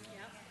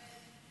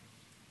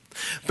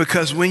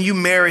 Because when you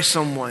marry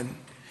someone,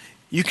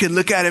 you can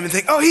look at him and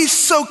think, oh, he's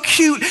so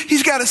cute.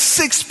 He's got a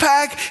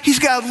six-pack. He's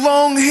got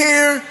long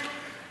hair.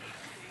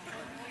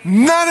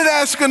 None of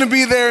that's going to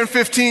be there in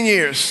 15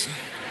 years.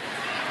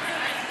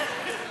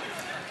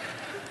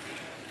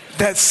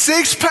 That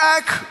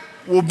six-pack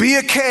will be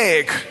a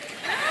keg.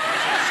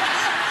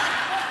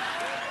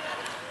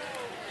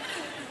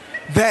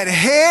 That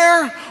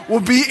hair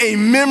will be a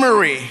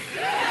memory.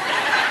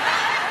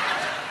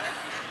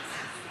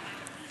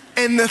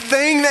 And the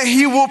thing that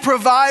he will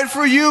provide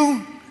for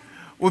you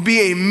will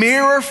be a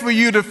mirror for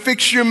you to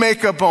fix your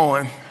makeup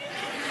on.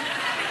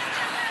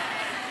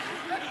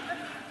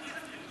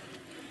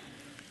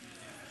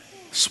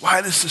 That's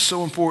why this is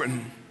so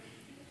important.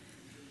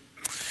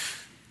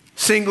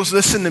 Singles,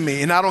 listen to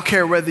me, and I don't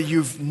care whether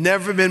you've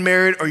never been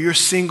married or you're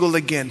single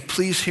again.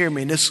 Please hear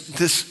me.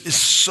 This is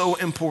so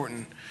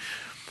important.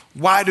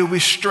 Why do we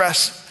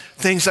stress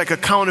things like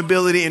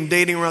accountability in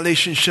dating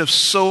relationships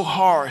so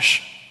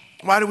harsh?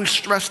 Why do we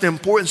stress the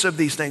importance of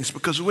these things?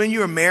 Because when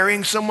you're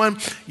marrying someone,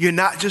 you're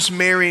not just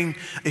marrying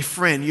a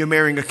friend. You're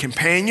marrying a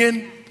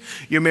companion.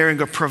 You're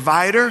marrying a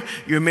provider.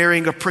 You're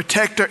marrying a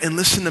protector. And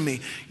listen to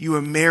me, you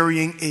are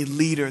marrying a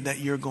leader that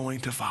you're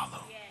going to follow.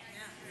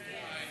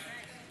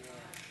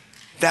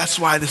 That's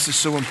why this is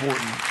so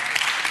important.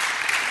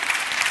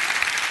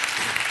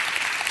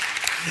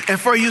 And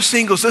for you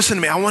singles, listen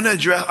to me. I'm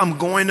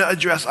going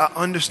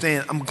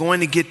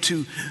to get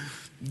to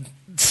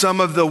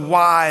some of the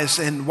whys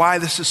and why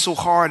this is so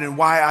hard and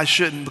why I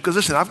shouldn't. Because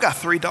listen, I've got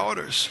 3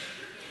 daughters.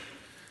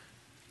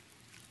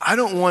 I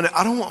don't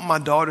want my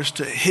daughters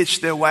to hitch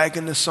their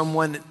wagon to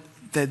someone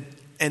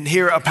and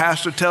hear a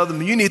pastor tell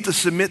them, you need to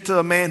submit to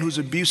a man who's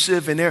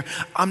abusive and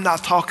I'm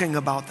not talking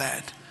about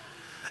that.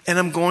 And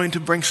I'm going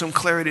to bring some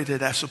clarity to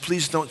that, so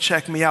please don't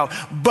check me out.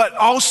 But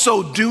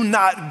also do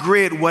not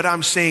grid what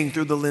I'm saying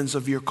through the lens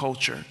of your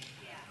culture.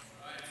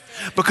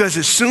 Because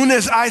as soon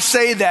as I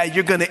say that,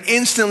 you're going to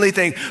instantly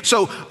think,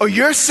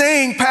 you're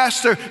saying,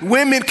 Pastor,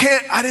 women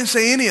can't. I didn't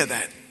say any of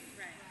that.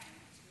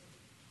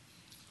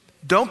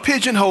 Don't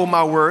pigeonhole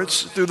my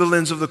words through the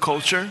lens of the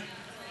culture.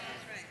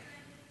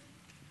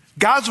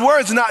 God's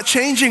word's not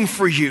changing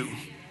for you.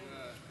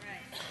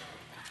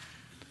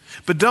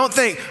 But don't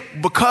think,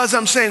 because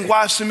I'm saying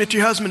wives submit to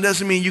your husband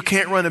doesn't mean you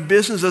can't run a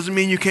business, doesn't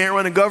mean you can't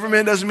run a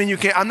government, doesn't mean you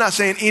can't. I'm not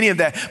saying any of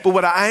that. But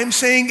what I am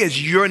saying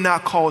is you're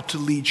not called to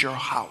lead your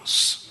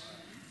house.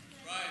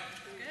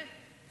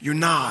 You're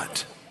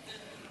not.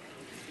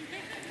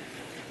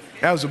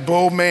 That was a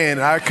bold man.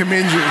 I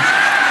commend you.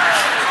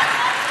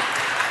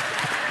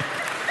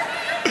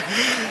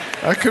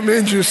 I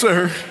commend you,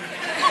 sir.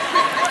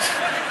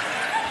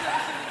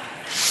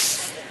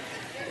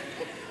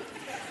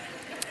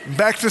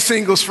 Back to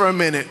singles for a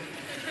minute.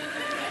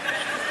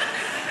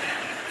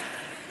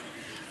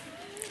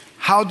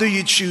 How do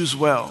you choose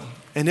well?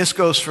 And this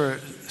goes for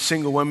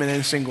single women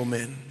and single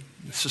men.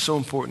 This is so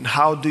important.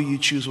 How do you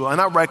choose well? And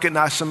I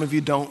recognize some of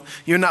you don't.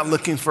 You're not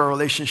looking for a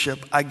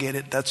relationship. I get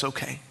it. That's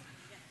okay.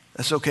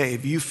 That's okay.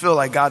 If you feel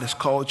like God has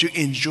called you,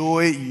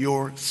 enjoy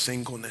your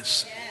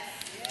singleness.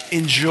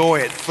 Enjoy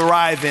it.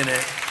 Thrive in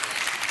it.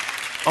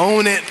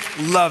 Own it.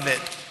 Love it.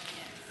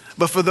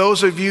 But for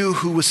those of you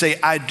who would say,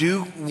 I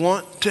do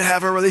want to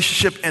have a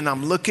relationship and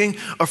I'm looking,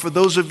 or for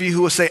those of you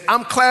who would say,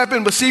 I'm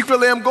clapping, but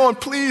secretly I'm going,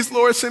 please,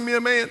 Lord, send me a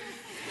man.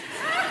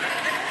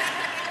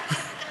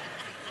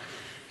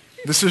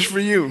 This is for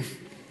you.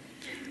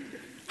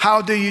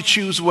 How do you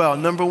choose well?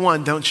 Number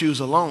 1, don't choose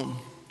alone.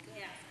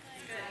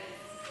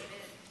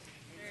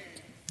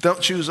 Don't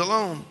choose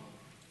alone.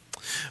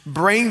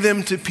 Bring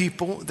them to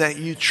people that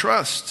you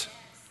trust.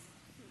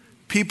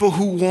 People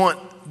who want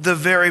the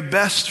very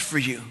best for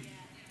you.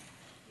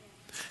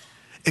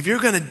 If you're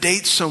going to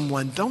date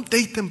someone, don't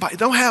date them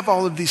don't have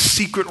all of these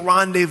secret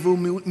rendezvous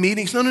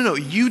meetings. No.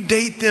 You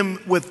date them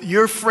with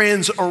your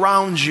friends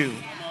around you.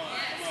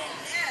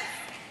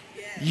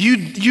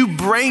 You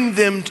bring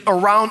them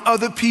around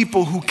other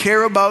people who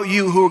care about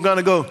you, who are going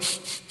to go,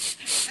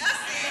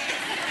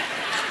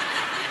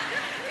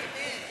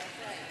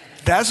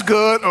 that's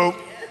good. Oh.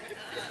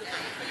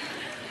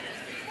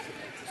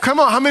 Come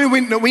on, how many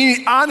we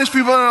need honest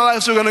people in our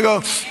lives who are going to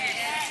go,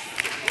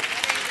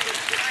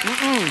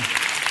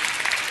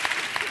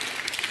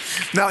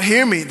 Now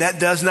hear me, that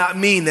does not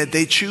mean that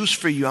they choose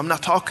for you. I'm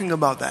not talking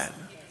about that.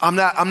 I'm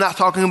not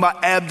talking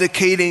about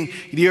abdicating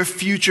your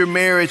future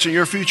marriage and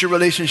your future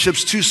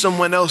relationships to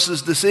someone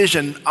else's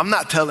decision. I'm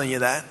not telling you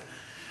that.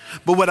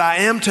 But what I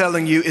am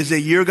telling you is that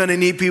you're going to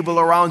need people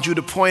around you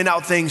to point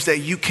out things that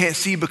you can't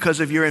see because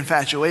of your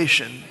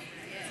infatuation.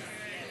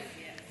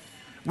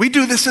 We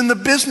do this in the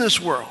business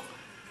world.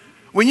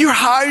 When you're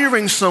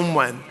hiring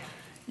someone,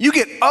 you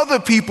get other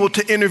people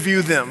to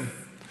interview them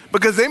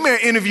because they may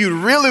have interviewed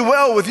really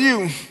well with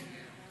you.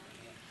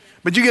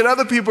 But you get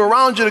other people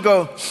around you to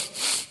go,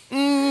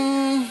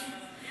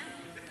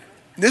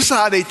 this is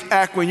how they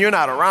act when you're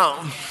not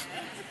around.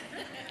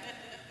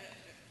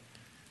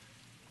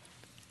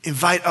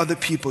 Invite other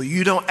people.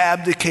 You don't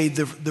abdicate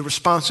the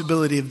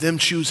responsibility of them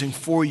choosing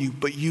for you,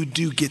 but you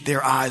do get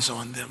their eyes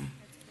on them.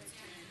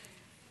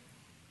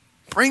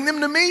 Bring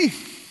them to me.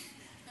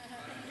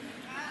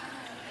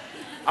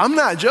 I'm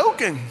not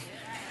joking.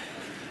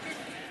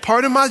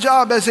 Part of my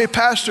job as a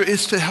pastor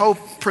is to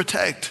help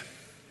protect.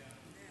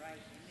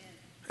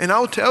 And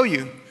I'll tell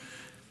you,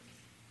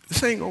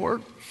 this ain't gonna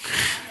work.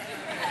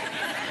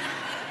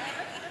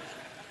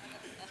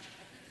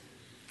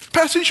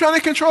 Pastor, you trying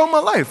to control my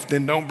life?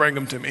 Then don't bring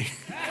them to me.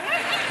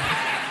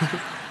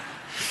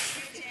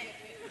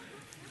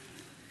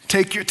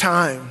 Take your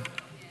time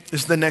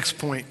is the next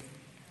point.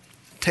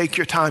 Take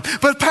your time.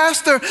 But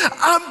Pastor,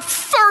 I'm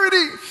 30.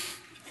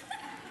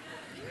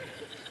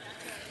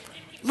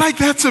 Like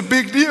that's a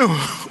big deal.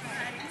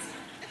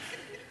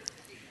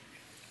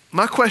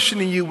 My question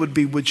to you would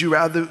be, would you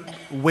rather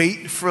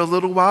wait for a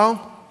little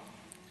while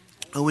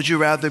or would you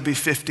rather be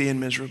 50 and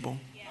miserable?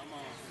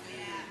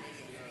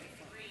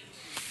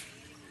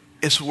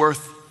 It's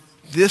worth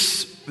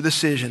this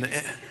decision.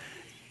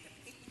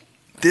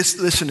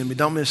 Listen to me,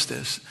 don't miss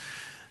this.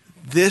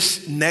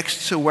 This,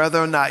 next to whether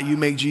or not you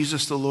make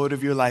Jesus the Lord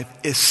of your life,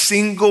 is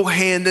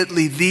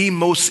single-handedly the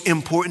most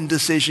important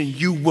decision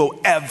you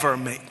will ever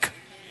make.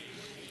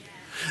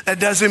 That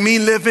doesn't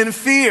mean live in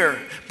fear,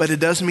 but it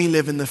does mean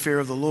live in the fear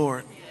of the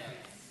Lord.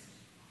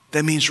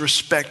 That means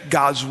respect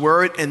God's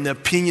word and the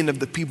opinion of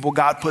the people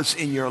God puts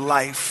in your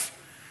life.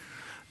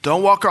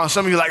 Don't walk around.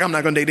 Some of you are like, I'm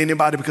not going to date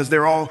anybody because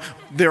they're all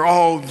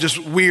just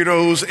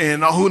weirdos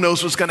and who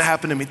knows what's going to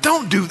happen to me.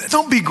 Don't do that.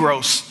 Don't be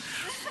gross.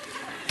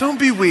 Don't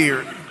be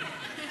weird.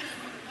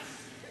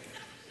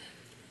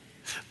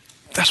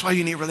 That's why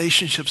you need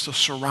relationships, to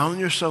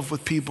surround yourself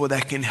with people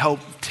that can help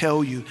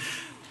tell you,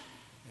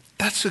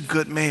 that's a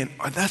good man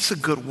or that's a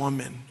good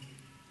woman.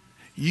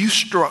 You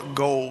struck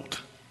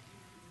gold.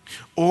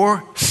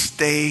 Or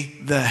stay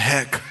the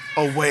heck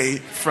away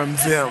from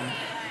them.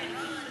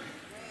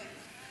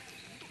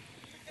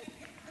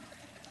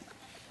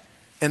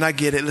 And I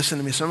get it. Listen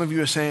to me. Some of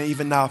you are saying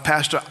even now,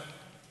 Pastor,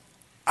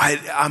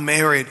 I'm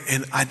married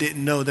and I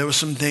didn't know. There were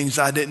some things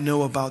I didn't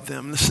know about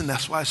them. Listen,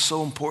 that's why it's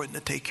so important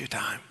to take your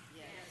time.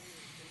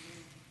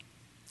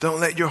 Don't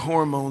let your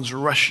hormones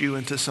rush you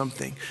into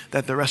something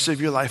that the rest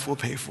of your life will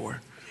pay for.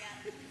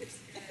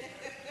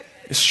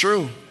 It's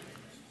true.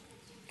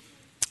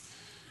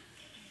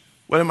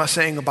 What am I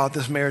saying about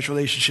this marriage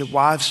relationship?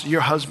 Wives,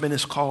 your husband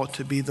is called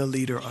to be the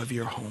leader of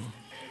your home.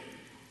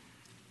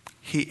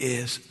 He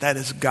is. That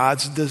is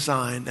God's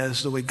design. That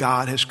is the way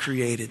God has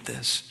created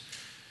this.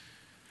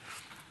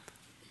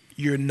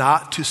 You're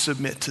not to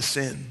submit to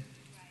sin.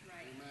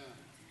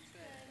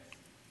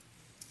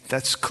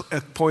 That's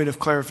a point of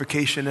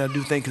clarification that I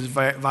do think is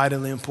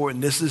vitally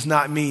important. This does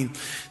not mean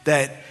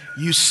that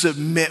you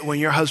submit when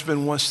your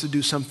husband wants to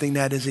do something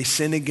that is a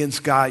sin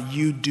against God.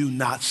 You do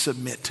not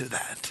submit to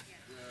that.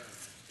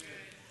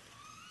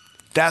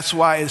 That's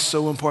why it's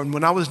so important.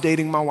 When I was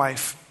dating my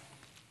wife,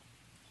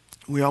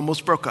 we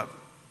almost broke up.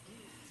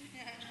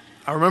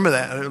 I remember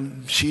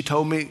that. She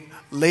told me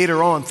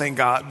later on, thank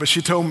God, but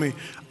she told me,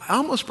 I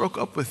almost broke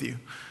up with you.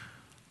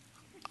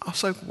 I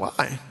was like,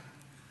 why?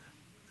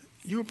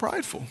 You were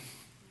prideful.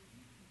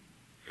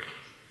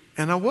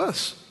 And I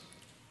was.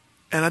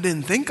 And I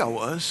didn't think I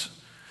was.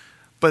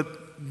 But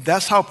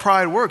that's how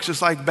pride works.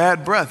 It's like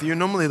bad breath. You're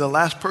normally the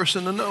last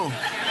person to know.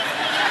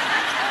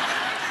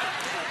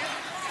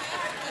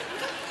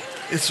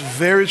 It's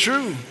very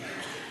true.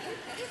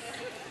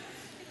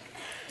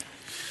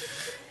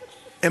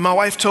 And my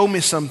wife told me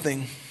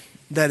something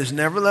that has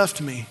never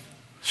left me.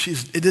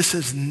 This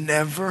has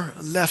never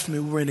left me.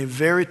 We're in a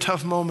very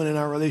tough moment in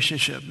our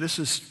relationship. This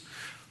is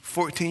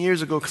 14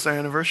 years ago because our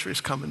anniversary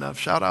is coming up.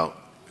 Shout out.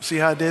 See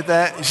how I did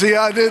that? You see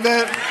how I did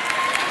that?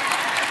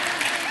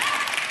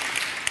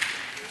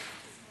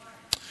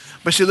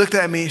 But she looked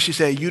at me and she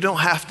said, you don't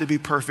have to be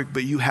perfect,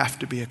 but you have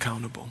to be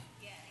accountable.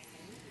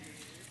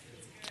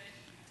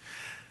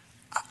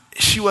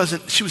 She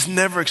was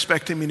never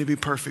expecting me to be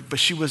perfect, but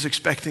she was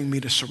expecting me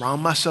to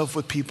surround myself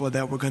with people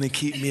that were going to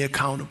keep me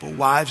accountable.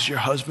 Wives, your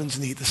husbands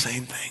need the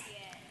same thing.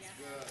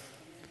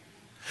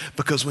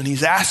 Because when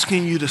he's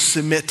asking you to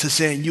submit to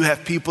sin, you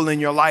have people in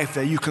your life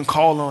that you can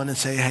call on and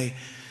say, hey,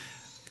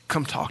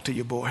 come talk to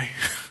your boy.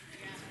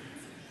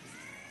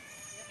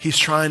 He's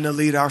trying to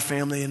lead our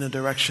family in a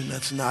direction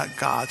that's not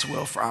God's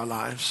will for our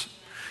lives.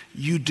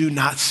 You do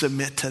not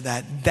submit to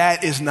that.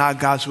 That is not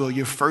God's will.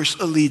 Your first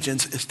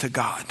allegiance is to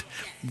God.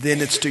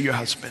 Then it's to your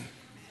husband.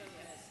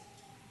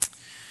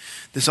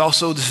 This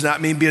also does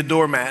not mean be a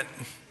doormat.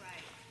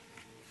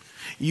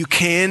 You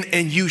can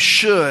and you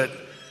should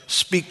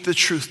speak the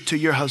truth to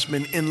your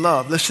husband in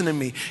love. Listen to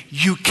me.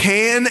 You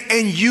can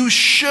and you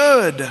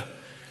should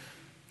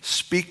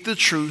speak the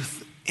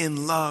truth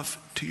in love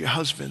to your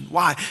husband.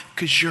 Why?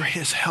 Because you're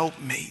his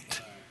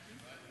helpmate.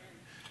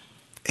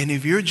 And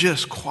if you're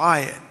just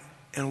quiet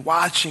and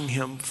watching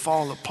him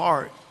fall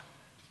apart,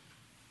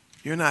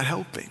 you're not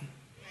helping.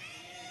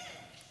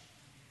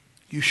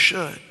 You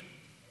should.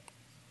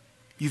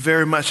 You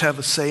very much have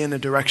a say in the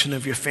direction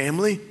of your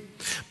family.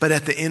 But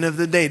at the end of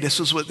the day,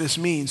 this is what this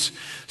means.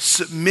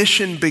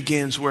 Submission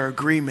begins where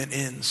agreement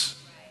ends.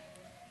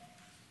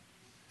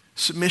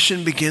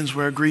 Submission begins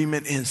where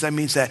agreement ends. That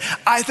means that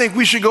I think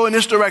we should go in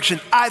this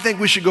direction. I think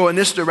we should go in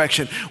this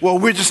direction. Well,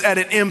 we're just at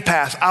an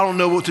impasse. I don't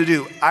know what to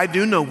do. I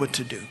do know what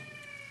to do.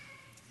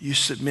 You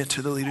submit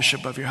to the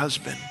leadership of your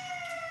husband.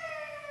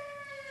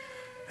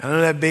 I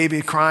know that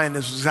baby crying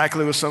is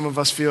exactly what some of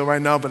us feel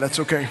right now, but that's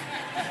okay.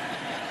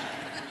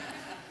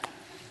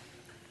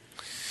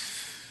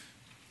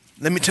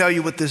 Let me tell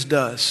you what this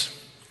does.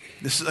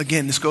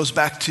 This goes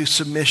back to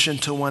submission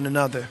to one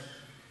another.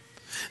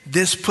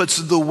 This puts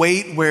the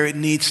weight where it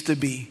needs to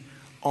be,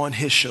 on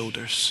his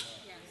shoulders.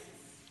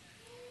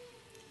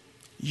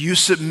 You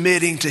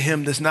submitting to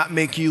him does not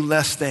make you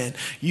less than.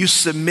 You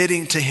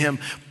submitting to him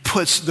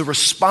puts the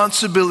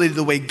responsibility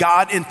the way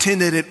God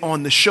intended it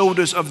on the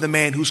shoulders of the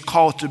man who's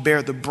called to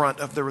bear the brunt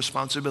of the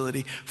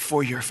responsibility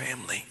for your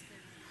family.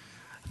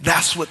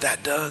 That's what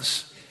that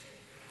does.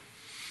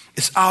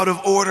 It's out of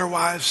order,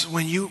 wives,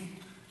 when you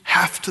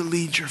have to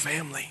lead your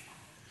family.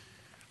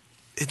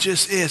 It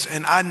just is.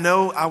 And I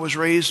know I was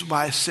raised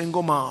by a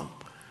single mom.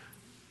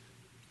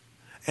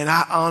 And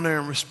I honor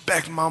and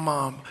respect my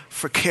mom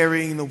for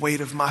carrying the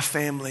weight of my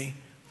family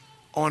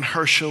on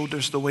her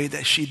shoulders the way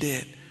that she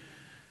did.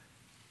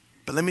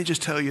 But let me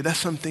just tell you, that's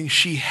something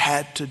she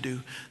had to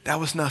do. That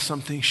was not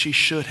something she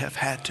should have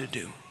had to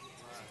do.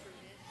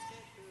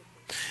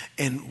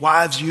 And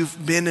wives,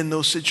 you've been in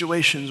those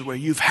situations where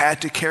you've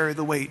had to carry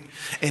the weight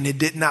and it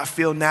did not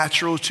feel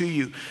natural to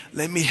you.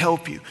 Let me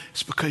help you.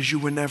 It's because you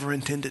were never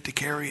intended to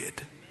carry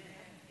it.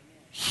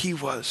 He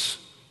was.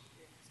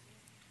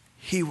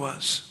 He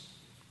was.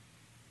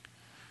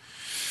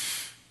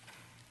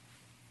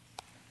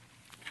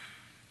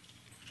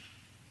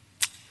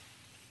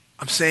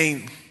 I'm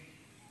saying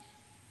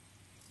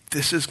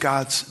this is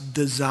God's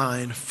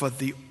design for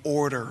the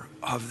order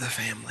of the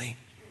family.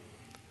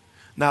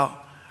 Now,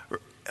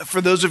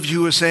 for those of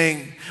you who are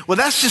saying, well,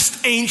 that's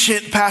just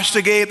ancient,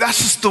 Pastor Gabe. That's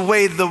just the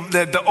way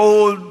the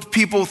old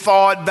people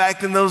thought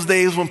back in those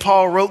days when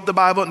Paul wrote the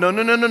Bible.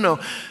 No.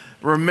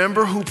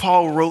 Remember who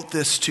Paul wrote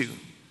this to.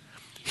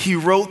 He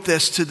wrote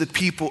this to the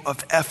people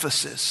of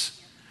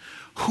Ephesus.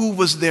 Who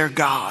was their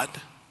god?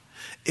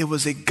 It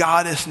was a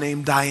goddess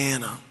named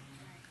Diana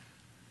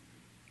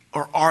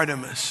or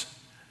Artemis.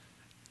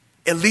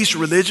 At least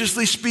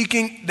religiously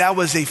speaking, that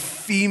was a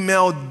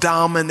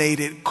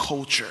female-dominated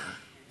culture.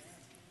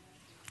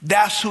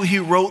 That's who he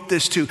wrote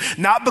this to.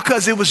 Not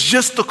because it was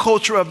just the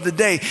culture of the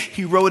day.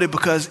 He wrote it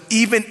because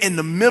even in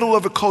the middle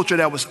of a culture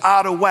that was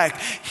out of whack,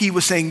 he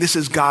was saying this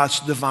is God's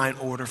divine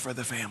order for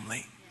the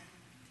family.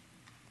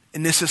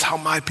 And this is how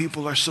my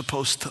people are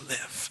supposed to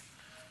live.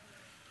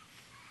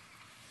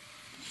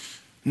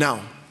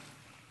 Now,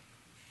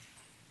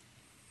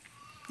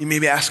 you may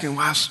be asking,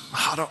 well,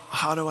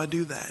 how do I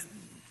do that?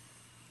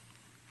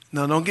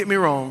 Now, don't get me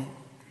wrong.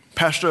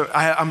 Pastor,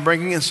 I'm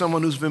bringing in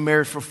someone who's been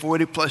married for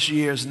 40 plus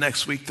years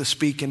next week to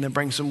speak and to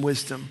bring some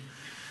wisdom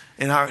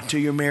to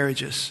your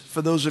marriages.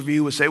 For those of you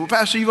who would say, well,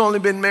 Pastor, you've only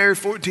been married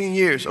 14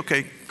 years.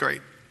 Okay,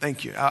 great.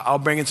 Thank you. I'll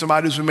bring in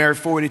somebody who's been married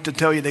 40 to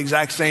tell you the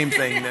exact same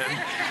thing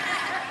then.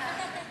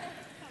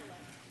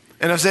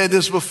 And I've said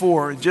this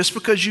before, just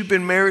because you've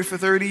been married for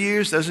 30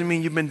 years doesn't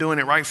mean you've been doing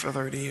it right for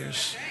 30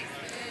 years.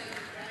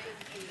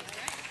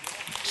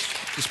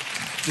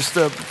 Just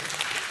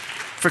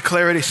for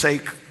clarity's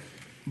sake.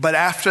 But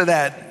after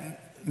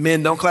that,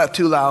 men, don't clap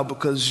too loud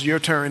because your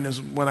turn is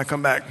when I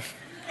come back.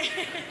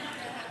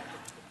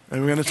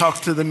 And we're going to talk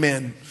to the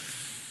men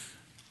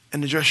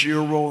and address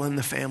your role in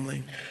the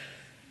family.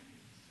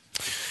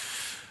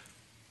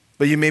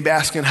 But you may be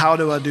asking, how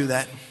do I do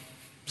that?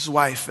 As a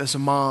wife, as a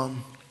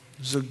mom,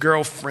 as a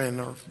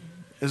girlfriend, or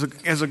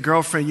as a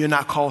girlfriend, you're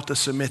not called to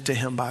submit to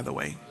him, by the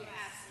way.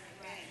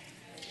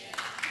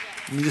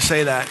 Let me just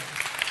say that.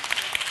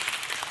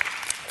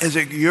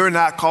 You're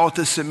not called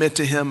to submit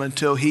to him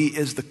until he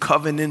is the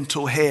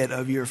covenantal head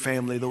of your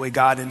family, the way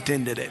God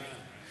intended it.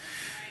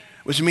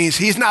 Which means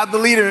he's not the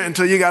leader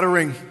until you got a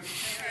ring.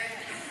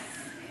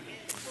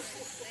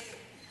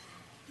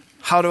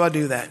 How do I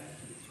do that?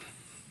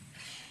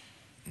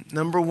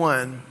 Number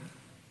one,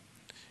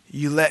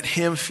 you let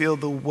him feel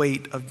the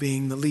weight of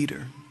being the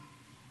leader.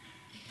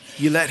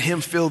 You let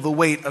him feel the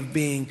weight of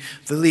being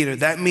the leader.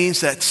 That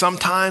means that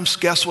sometimes,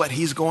 guess what?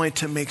 He's going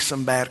to make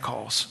some bad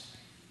calls.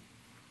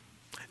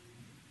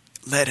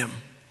 Let him.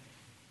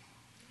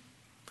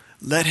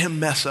 Let him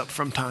mess up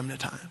from time to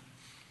time.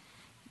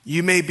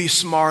 You may be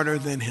smarter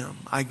than him.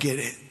 I get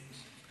it.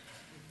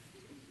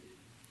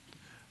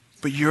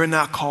 But you're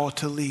not called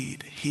to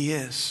lead. He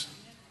is.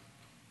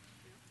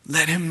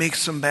 Let him make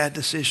some bad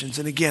decisions.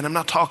 And again, I'm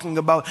not talking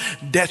about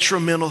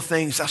detrimental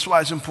things. That's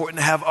why it's important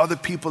to have other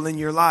people in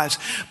your lives.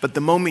 But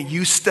the moment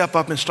you step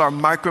up and start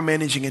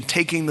micromanaging and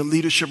taking the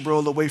leadership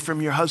role away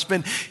from your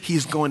husband,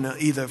 he's going to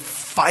either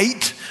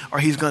fight or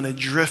he's going to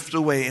drift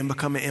away and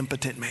become an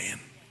impotent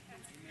man.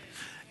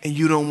 And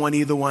you don't want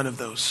either one of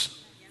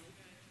those.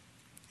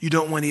 You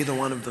don't want either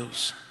one of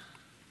those.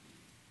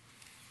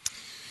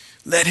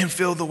 Let him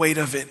feel the weight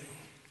of it.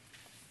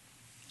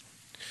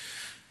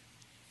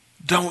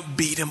 Don't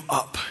beat him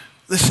up.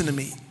 Listen to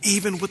me,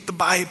 even with the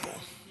Bible.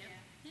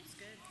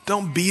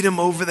 Don't beat him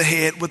over the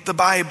head with the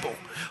Bible,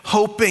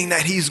 hoping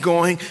that he's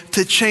going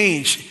to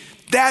change.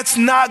 That's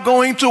not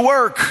going to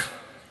work.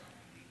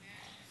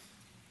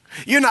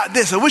 You're not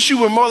this. I wish you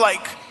were more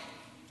like.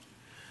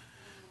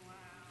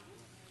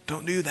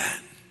 Don't do that.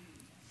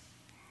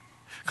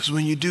 Because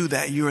when you do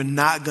that, you are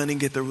not going to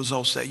get the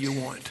results that you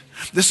want.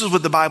 This is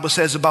what the Bible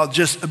says about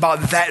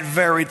that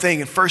very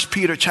thing. In 1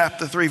 Peter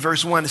chapter 3,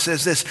 verse 1, it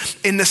says this: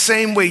 in the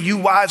same way, you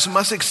wives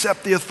must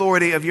accept the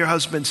authority of your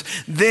husbands.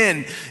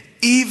 Then,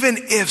 even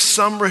if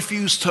some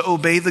refuse to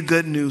obey the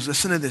good news,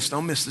 listen to this,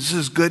 don't miss this. This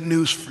is good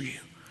news for you.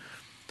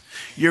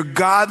 Your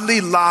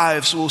godly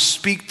lives will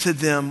speak to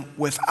them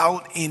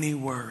without any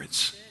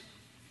words.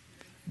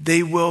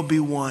 They will be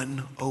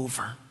won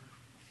over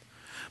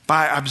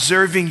by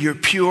observing your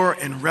pure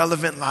and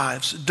relevant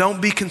lives.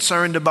 Don't be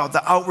concerned about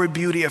the outward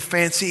beauty of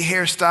fancy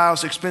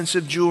hairstyles,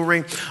 expensive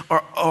jewelry,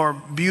 or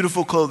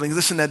beautiful clothing.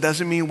 Listen, that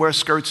doesn't mean wear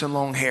skirts and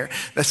long hair.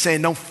 That's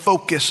saying don't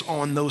focus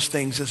on those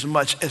things as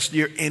much as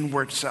your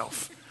inward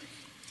self.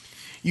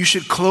 You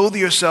should clothe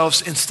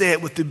yourselves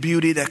instead with the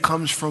beauty that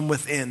comes from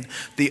within,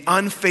 the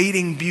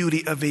unfading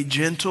beauty of a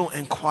gentle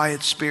and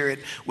quiet spirit,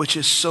 which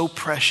is so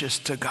precious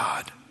to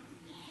God.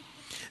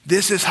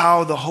 This is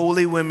how the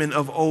holy women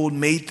of old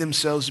made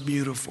themselves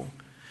beautiful.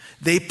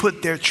 They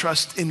put their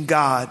trust in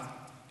God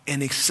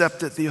and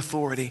accepted the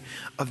authority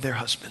of their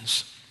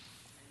husbands.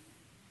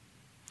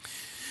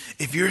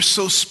 If you're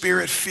so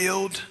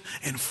spirit-filled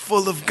and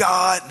full of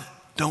God,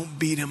 don't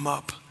beat him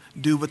up.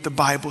 Do what the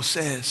Bible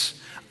says.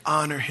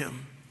 Honor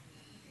him.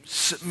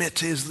 Submit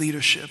to his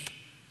leadership,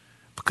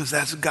 because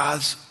that's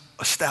God's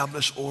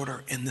established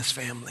order in this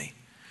family.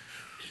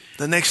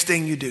 The next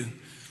thing you do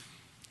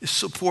is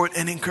support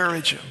and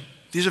encourage him.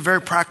 These are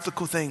very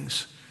practical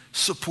things.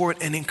 Support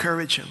and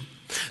encourage him.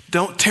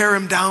 Don't tear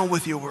him down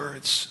with your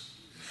words.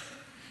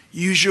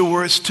 Use your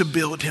words to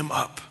build him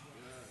up.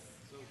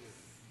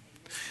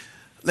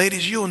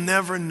 Ladies, you'll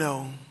never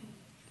know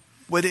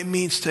what it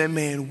means to a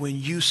man when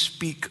you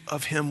speak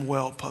of him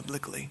well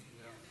publicly.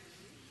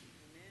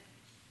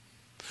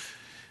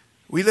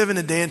 We live in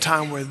a day and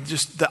time where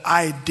just the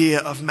idea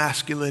of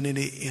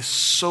masculinity is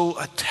so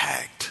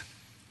attacked.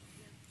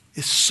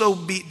 Is so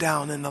beat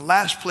down, and the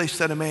last place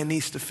that a man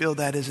needs to feel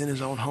that is in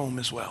his own home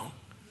as well.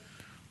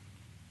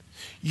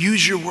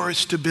 Use your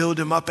words to build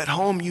him up at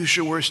home. Use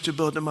your words to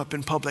build him up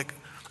in public.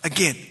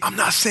 Again, I'm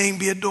not saying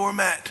be a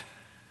doormat.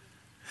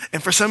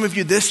 And for some of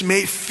you, this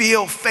may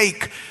feel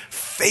fake.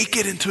 Fake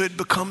it until it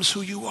becomes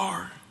who you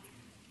are.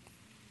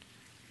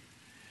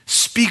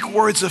 Speak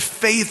words of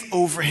faith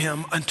over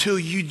him until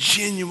you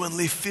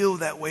genuinely feel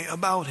that way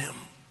about him.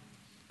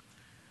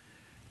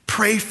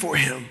 Pray for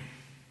him.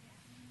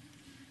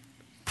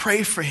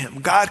 Pray for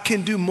him. God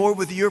can do more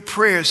with your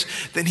prayers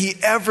than he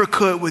ever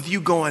could with you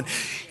going,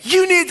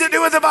 you need to do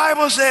what the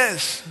Bible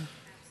says.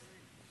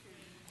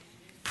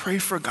 Pray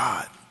for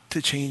God to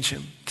change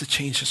him, to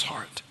change his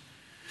heart.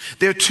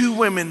 There are two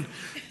women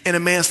in a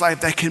man's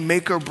life that can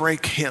make or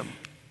break him: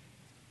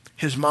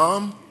 his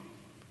mom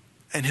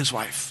and his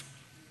wife.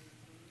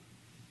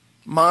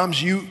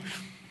 Moms, you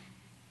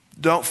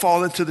don't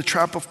fall into the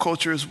trap of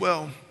culture as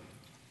well.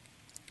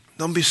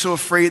 Don't be so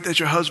afraid that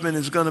your husband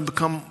is going to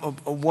become a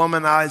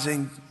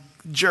womanizing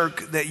jerk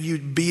that you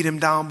beat him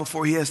down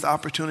before he has the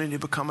opportunity to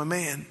become a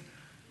man.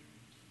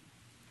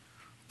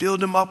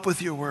 Build him up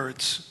with your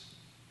words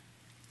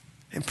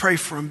and pray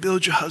for him.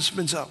 Build your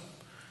husbands up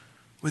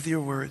with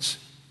your words.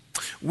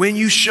 When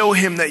you show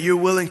him that you're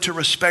willing to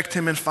respect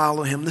him and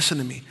follow him, listen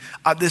to me.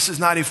 This is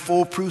not a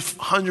foolproof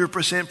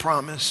 100%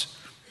 promise.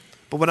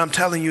 But what I'm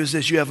telling you is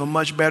this: you have a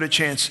much better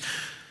chance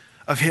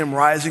of him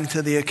rising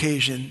to the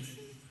occasion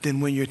than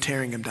when you're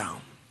tearing him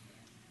down.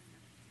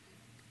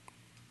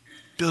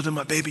 Build him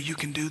up. Baby, you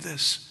can do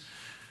this.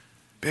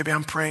 Baby,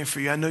 I'm praying for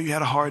you. I know you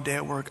had a hard day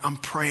at work. I'm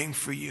praying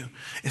for you.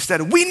 Instead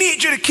of, we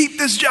need you to keep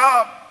this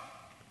job.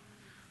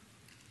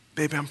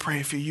 Baby, I'm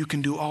praying for you. You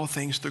can do all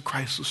things through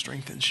Christ who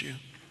strengthens you.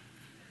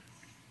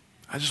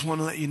 I just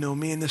want to let you know,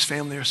 me and this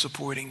family are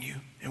supporting you,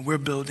 and we're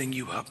building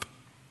you up.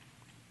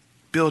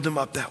 Build him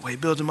up that way.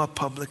 Build him up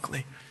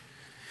publicly.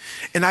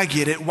 And I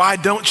get it. Why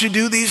don't you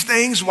do these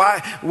things?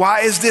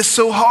 Why is this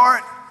so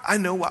hard? I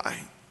know why.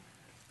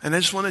 And I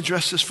just want to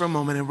address this for a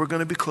moment, and we're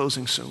going to be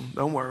closing soon.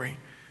 Don't worry.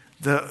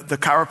 The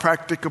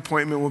chiropractic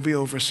appointment will be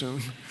over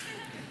soon.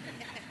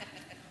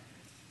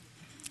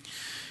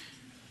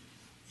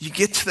 You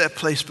get to that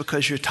place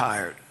because you're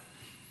tired.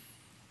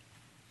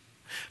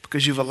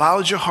 Because you've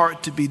allowed your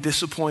heart to be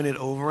disappointed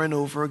over and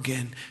over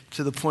again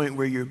to the point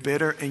where you're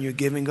bitter and you're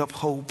giving up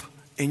hope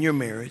in your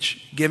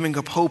marriage, giving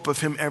up hope of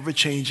him ever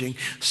changing.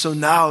 So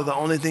now the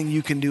only thing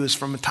you can do is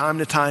from time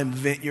to time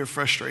vent your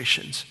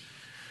frustrations.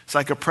 It's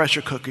like a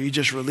pressure cooker. You're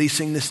just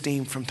releasing the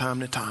steam from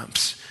time to time.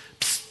 Psst,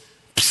 psst,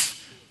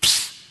 psst,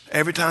 psst.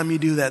 Every time you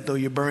do that, though,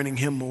 you're burning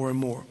him more and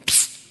more.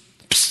 Psst,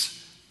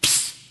 psst,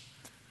 psst.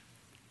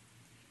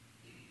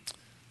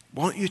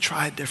 Won't you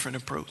try a different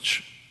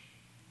approach?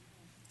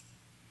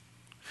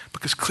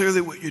 Because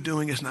clearly what you're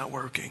doing is not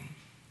working.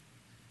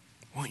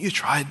 Won't you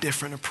try a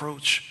different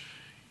approach?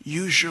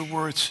 Use your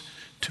words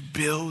to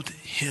build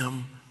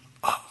him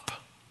up.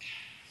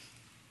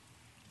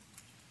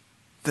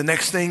 The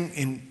next thing,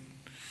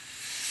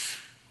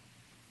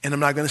 and I'm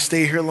not going to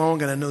stay here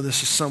long, and I know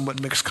this is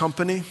somewhat mixed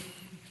company,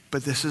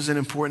 but this is an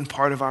important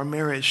part of our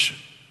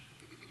marriage.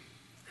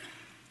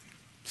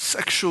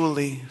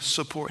 Sexually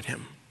support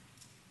him.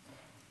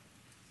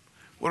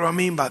 What do I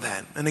mean by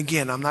that? And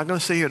again, I'm not going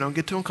to stay here. Don't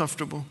get too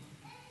uncomfortable.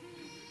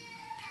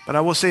 But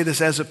I will say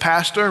this, as a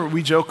pastor,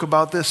 we joke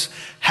about this.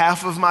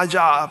 Half of my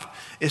job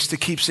is to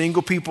keep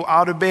single people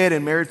out of bed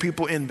and married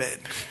people in bed.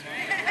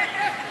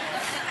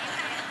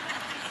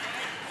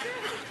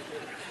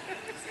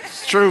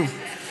 It's true.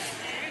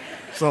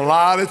 There's a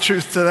lot of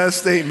truth to that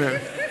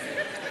statement.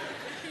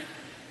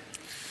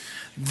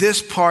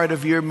 This part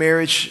of your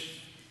marriage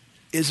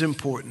is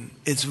important.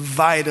 It's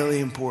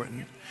vitally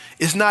important.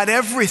 It's not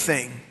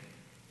everything.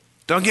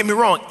 Don't get me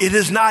wrong. It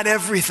is not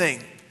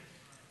everything.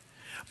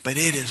 But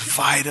it is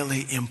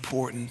vitally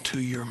important to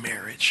your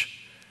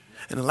marriage.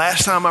 And the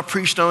last time I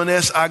preached on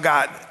this, I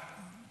got,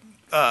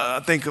 I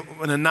think,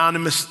 an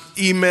anonymous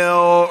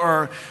email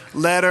or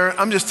letter.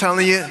 I'm just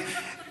telling you,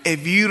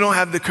 if you don't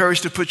have the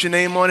courage to put your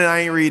name on it,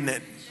 I ain't reading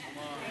it.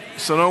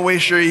 So don't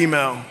waste your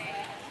email.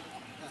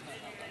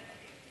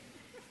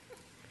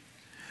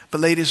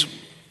 But ladies,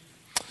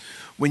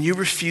 when you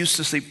refuse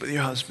to sleep with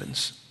your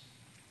husbands,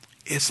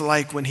 it's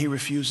like when he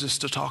refuses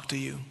to talk to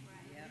you.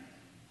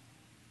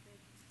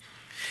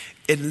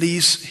 It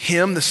leaves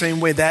him the same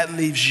way that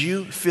leaves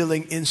you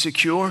feeling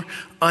insecure,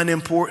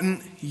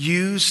 unimportant,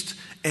 used,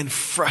 and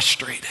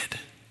frustrated.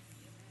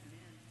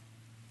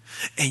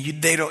 And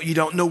you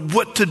don't know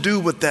what to do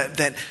with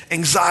that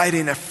anxiety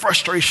and that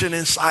frustration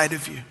inside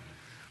of you.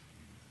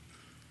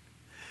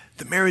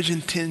 The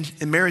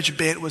marriage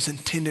bed was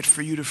intended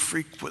for you to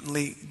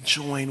frequently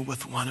join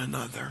with one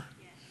another.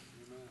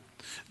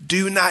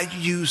 Do not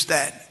use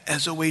that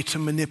as a way to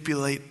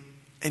manipulate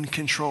and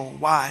control.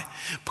 Why?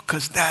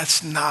 Because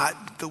that's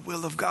not the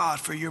will of God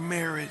for your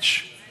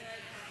marriage.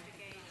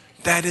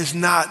 That is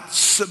not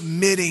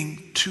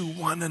submitting to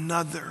one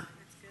another.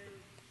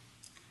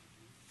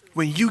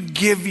 When you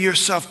give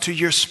yourself to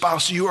your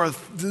spouse, you are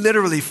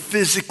literally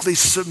physically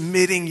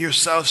submitting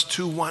yourselves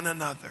to one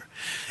another.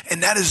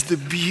 And that is the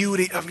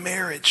beauty of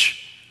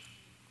marriage.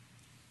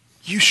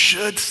 You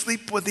should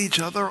sleep with each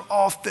other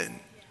often.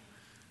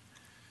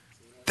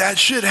 That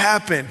should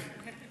happen.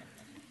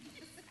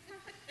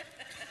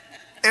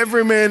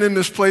 Every man in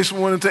this place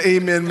wanted to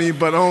amen me,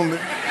 but only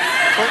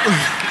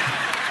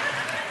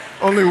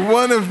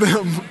one of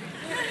them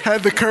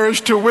had the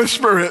courage to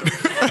whisper it.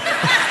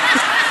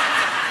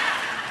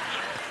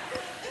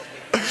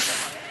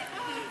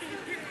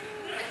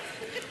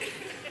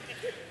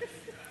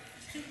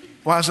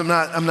 Wives, I'm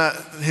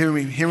not, hear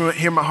me,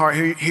 hear my heart,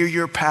 hear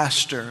your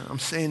pastor. I'm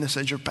saying this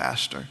as your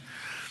pastor.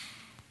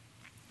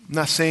 I'm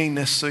not saying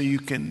this so you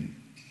can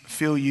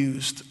feel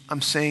used.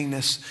 I'm saying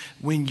this,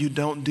 when you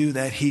don't do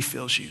that, he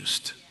feels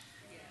used.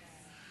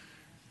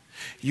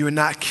 You are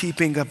not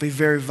keeping up a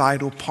very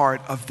vital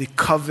part of the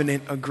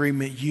covenant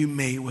agreement you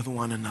made with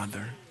one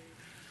another.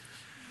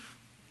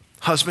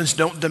 Husbands,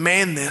 don't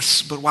demand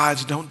this, but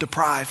wives, don't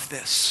deprive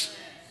this.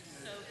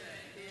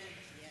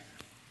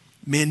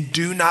 Men,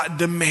 do not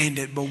demand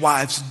it, but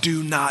wives,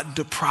 do not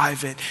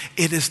deprive it.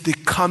 It is the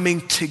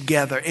coming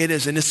together. It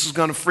is, and this is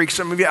going to freak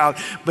some of you out,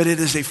 but it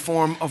is a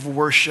form of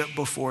worship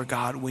before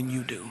God when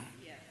you do.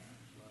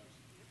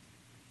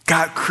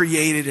 God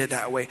created it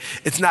that way.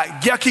 It's not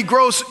yucky,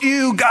 gross,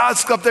 ew,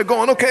 God's up there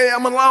going, okay,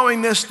 I'm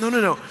allowing this.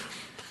 No.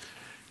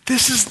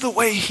 This is the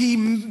way he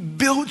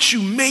built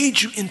you,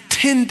 made you,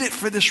 intended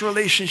for this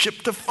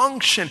relationship to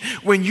function.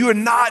 When you're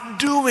not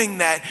doing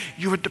that,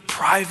 you are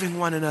depriving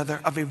one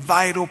another of a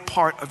vital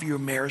part of your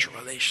marriage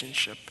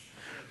relationship.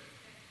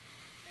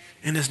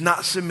 And is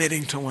not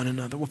submitting to one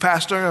another. Well,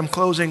 Pastor, I'm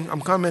closing.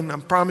 I'm coming. I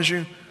promise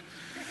you.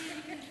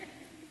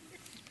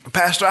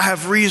 Pastor, I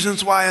have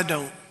reasons why I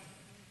don't.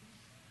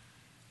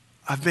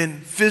 I've been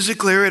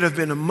physically hurt. I've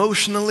been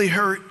emotionally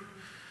hurt.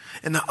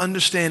 And I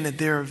understand that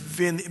there are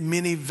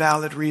many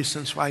valid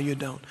reasons why you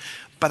don't.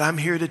 But I'm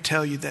here to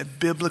tell you that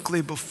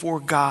biblically before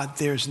God,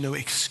 there's no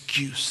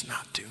excuse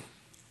not to.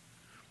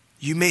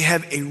 You may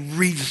have a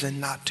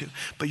reason not to,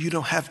 but you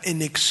don't have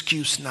an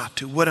excuse not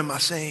to. What am I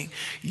saying?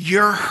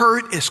 Your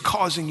hurt is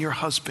causing your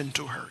husband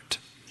to hurt.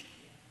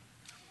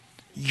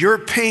 Your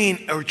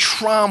pain or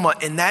trauma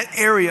in that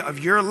area of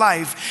your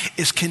life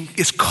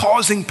is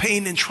causing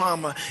pain and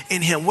trauma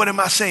in him. What am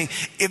I saying?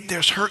 If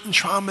there's hurt and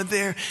trauma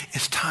there,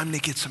 it's time to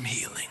get some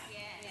healing.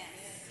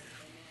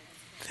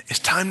 It's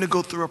time to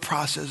go through a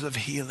process of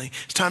healing.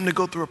 It's time to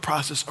go through a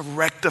process of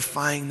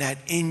rectifying that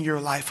in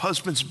your life.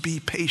 Husbands, be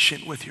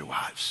patient with your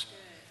wives.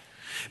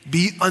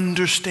 Be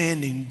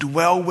understanding.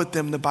 Dwell with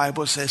them, the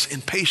Bible says,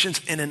 in patience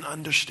and in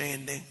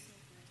understanding.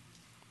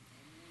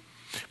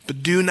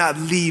 But do not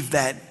leave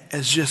that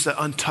as just an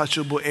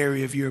untouchable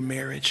area of your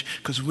marriage,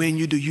 because when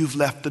you do, you've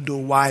left the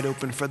door wide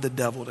open for the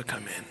devil to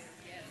come in.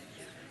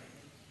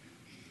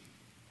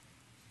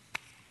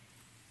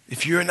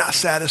 If you're not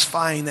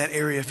satisfying that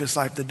area of his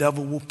life, the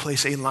devil will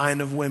place a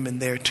line of women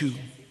there too.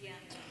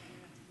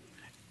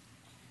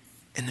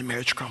 And the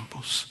marriage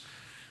crumbles.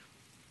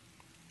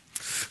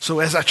 So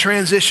as I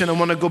transition, I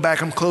want to go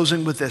back. I'm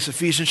closing with this.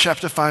 Ephesians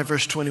chapter 5,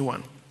 verse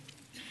 21.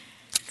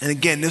 And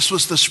again, this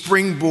was the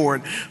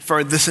springboard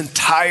for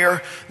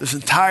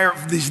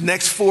these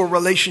next 4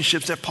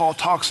 relationships that Paul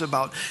talks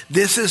about.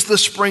 This is the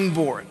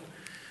springboard.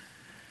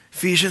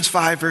 Ephesians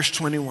 5, verse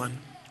 21.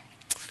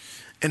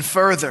 And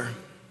further,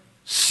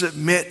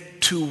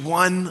 submit to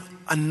one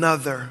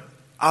another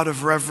out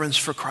of reverence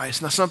for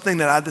Christ. Now, something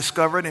that I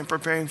discovered in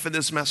preparing for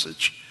this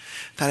message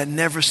that I'd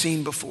never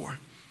seen before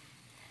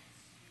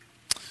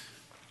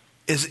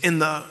is in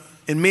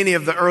many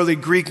of the early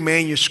Greek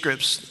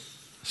manuscripts,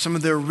 some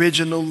of the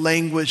original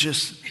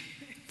languages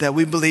that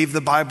we believe the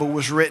Bible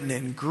was written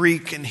in,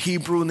 Greek and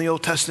Hebrew in the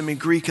Old Testament,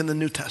 Greek in the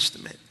New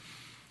Testament.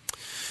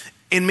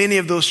 In many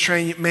of those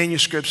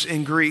manuscripts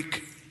in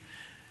Greek,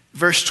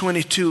 verse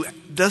 22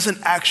 doesn't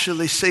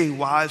actually say,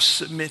 wives,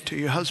 submit to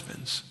your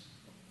husbands.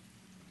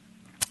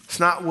 It's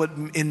not what,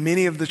 in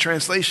many of the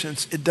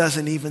translations, it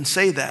doesn't even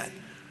say that.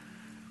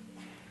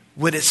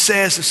 What it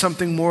says is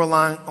something more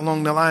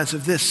along the lines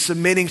of this: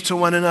 submitting to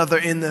one another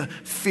in the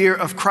fear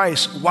of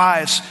Christ.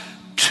 Wives,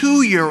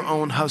 to your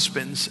own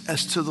husbands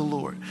as to the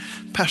Lord.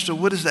 Pastor,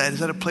 what is that? Is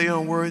that a play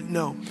on word?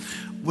 No.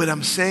 What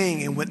I'm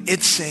saying and what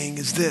it's saying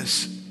is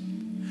this: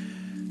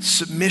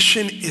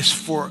 submission is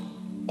for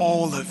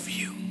all of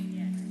you.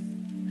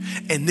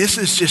 And this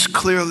is just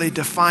clearly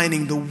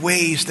defining the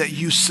ways that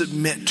you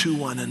submit to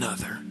one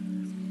another.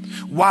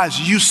 Wives,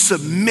 you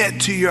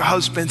submit to your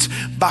husbands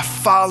by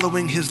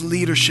following his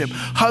leadership.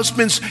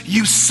 Husbands,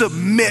 you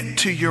submit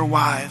to your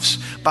wives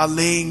by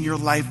laying your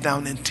life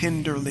down and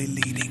tenderly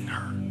leading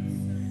her.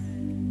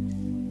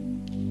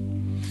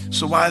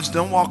 So wives,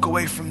 don't walk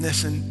away from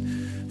this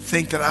and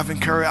think that I'm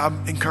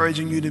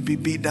encouraging you to be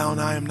beat down.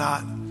 I am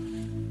not.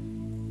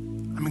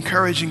 I'm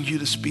encouraging you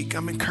to speak.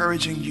 I'm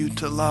encouraging you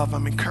to love.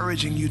 I'm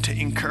encouraging you to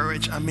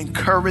encourage. I'm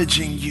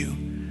encouraging you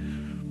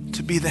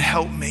to be the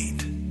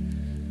helpmate.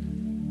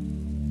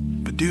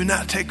 But do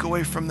not take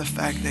away from the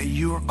fact that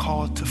you are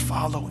called to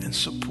follow and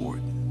support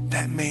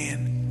that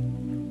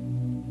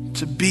man,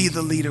 to be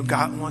the leader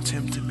God wants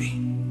him to be.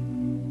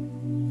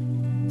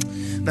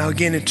 Now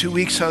again, in 2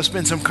 weeks,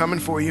 husbands, I'm coming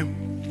for you.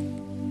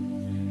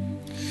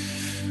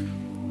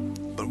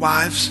 But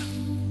wives,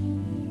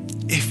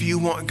 if you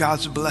want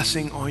God's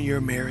blessing on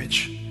your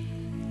marriage,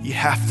 you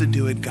have to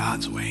do it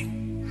God's way.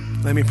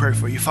 Let me pray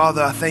for you.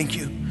 Father, I thank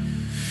you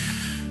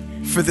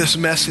for this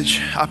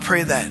message. I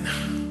pray that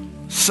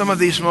some of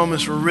these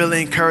moments were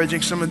really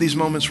encouraging. Some of these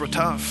moments were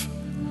tough.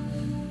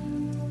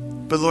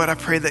 But Lord, I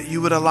pray that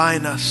you would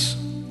align us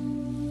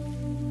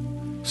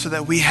so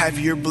that we have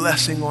your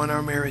blessing on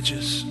our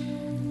marriages,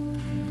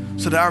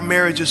 so that our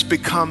marriages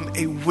become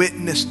a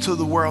witness to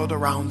the world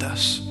around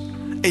us,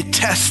 a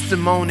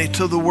testimony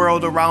to the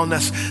world around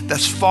us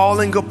that's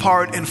falling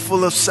apart and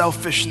full of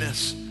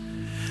selfishness.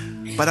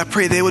 But I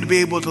pray they would be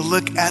able to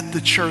look at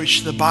the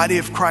church, the body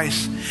of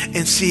Christ,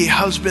 and see a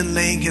husband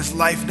laying his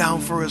life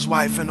down for his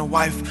wife, and a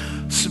wife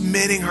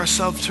submitting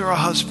herself to her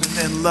husband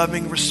and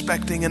loving,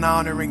 respecting, and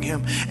honoring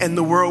him. And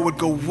the world would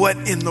go, what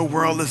in the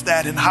world is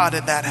that? And how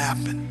did that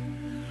happen?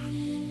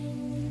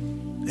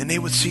 And they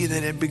would see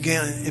that it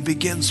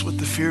begins with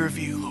the fear of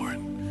you, Lord.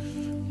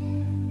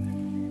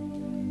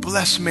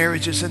 Bless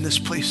marriages in this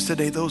place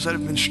today, those that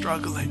have been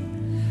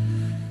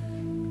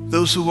struggling,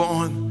 those who are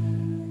on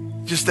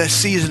just that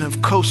season of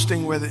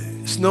coasting where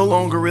it's no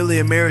longer really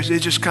a marriage, they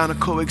just kind of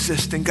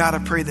coexist. And God, I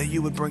pray that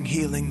you would bring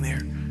healing there.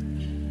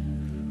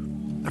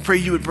 I pray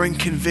you would bring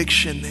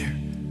conviction there.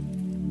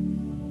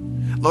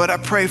 Lord, I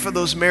pray for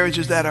those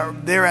marriages that are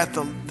there at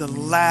the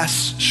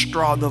last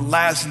straw, the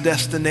last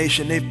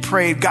destination. They've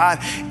prayed, God,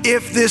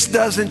 if this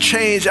doesn't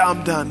change,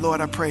 I'm done. Lord,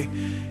 I pray,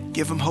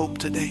 give them hope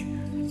today,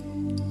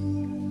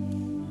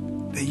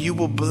 that you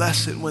will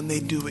bless it when they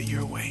do it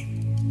your way.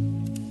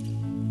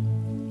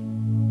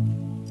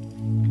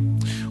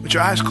 With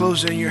your eyes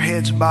closed and your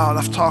heads bowed,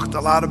 I've talked a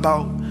lot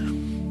about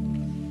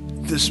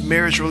this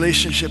marriage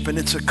relationship, and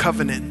it's a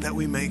covenant that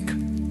we make.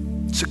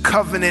 It's a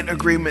covenant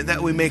agreement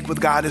that we make with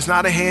God. It's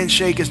not a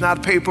handshake. It's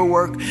not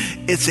paperwork.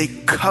 It's a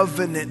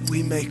covenant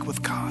we make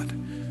with God.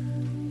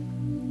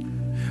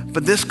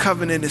 But this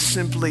covenant is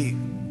simply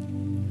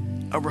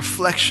a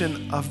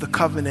reflection of the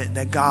covenant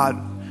that God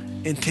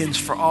intends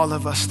for all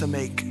of us to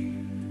make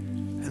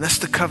And that's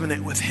the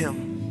covenant with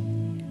him.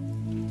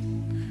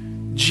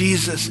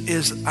 Jesus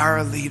is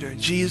our leader.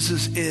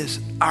 Jesus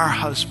is our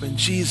husband.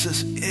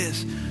 Jesus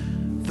is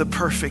the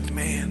perfect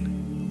man.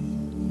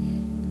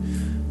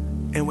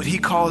 And what he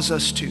calls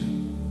us to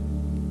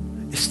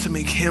is to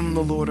make him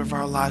the Lord of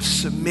our lives,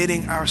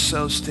 submitting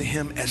ourselves to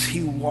him as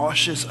he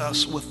washes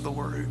us with the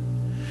word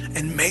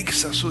and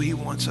makes us who he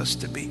wants us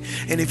to be.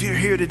 And if you're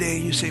here today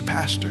and you say,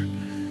 Pastor,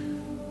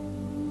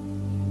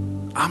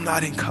 I'm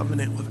not in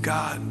covenant with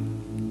God.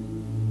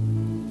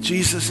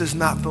 Jesus is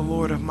not the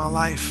Lord of my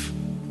life,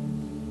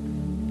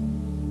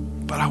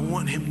 but I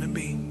want him to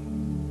be.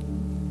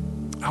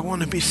 I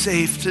want to be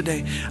saved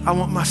today. I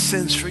want my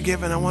sins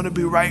forgiven. I want to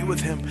be right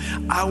with him.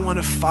 I want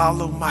to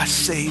follow my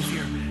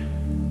Savior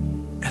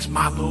as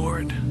my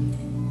Lord.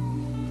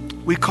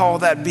 We call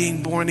that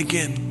being born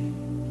again.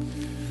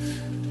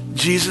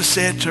 Jesus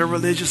said to a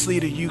religious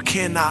leader, you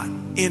cannot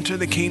enter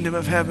the kingdom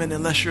of heaven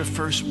unless you're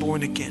first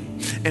born again.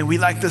 And we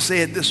like to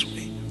say it this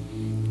way.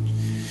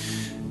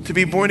 To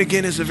be born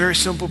again is a very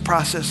simple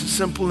process. It's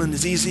simple and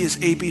as easy as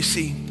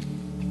ABC.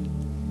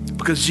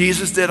 Because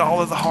Jesus did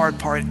all of the hard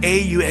part.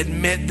 A, you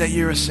admit that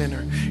you're a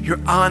sinner.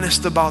 You're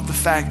honest about the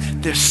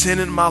fact there's sin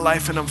in my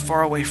life and I'm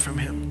far away from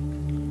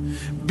him.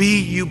 B,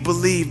 you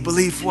believe.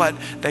 Believe what?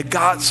 That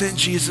God sent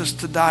Jesus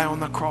to die on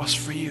the cross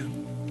for you.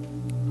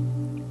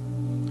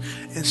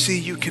 And C,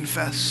 you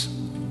confess.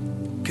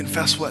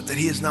 Confess what? That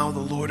he is now the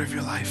Lord of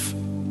your life.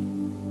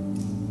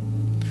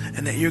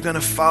 And that you're going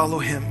to follow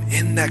him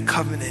in that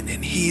covenant.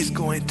 And he's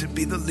going to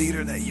be the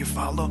leader that you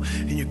follow.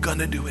 And you're going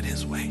to do it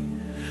his way.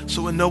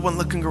 So with no one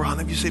looking around,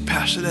 if you say,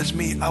 Pastor, that's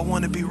me. I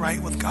want to be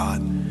right with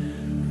God.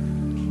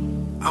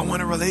 I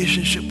want a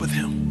relationship with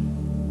him.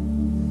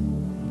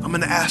 I'm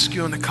going to ask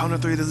you on the count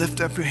of 3 to lift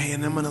up your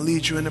hand. I'm going to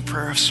lead you in a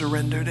prayer of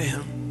surrender to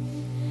him.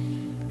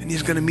 And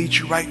he's going to meet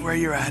you right where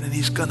you're at. And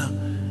he's going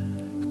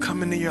to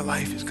come into your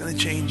life. He's going to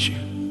change you.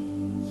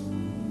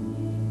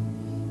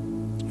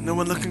 No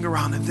one looking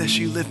around. If that's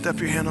you, lift up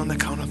your hand on the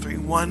count of 3.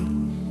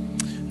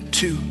 1,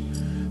 2,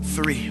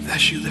 3. If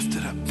that's you, lift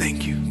it up.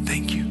 Thank you.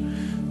 Thank you.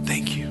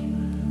 Thank you.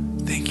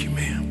 Thank you,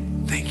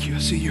 ma'am. Thank you. I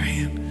see your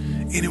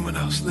hand. Anyone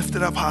else? Lift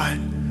it up high.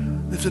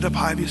 Lift it up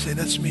high if you say,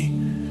 that's me.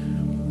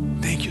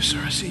 Thank you,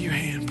 sir. I see your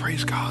hand.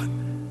 Praise God.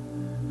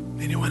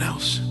 Anyone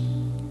else?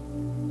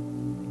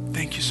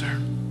 Thank you, sir.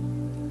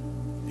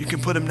 You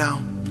can put them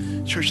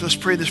down. Church, let's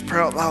pray this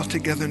prayer out loud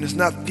together. And it's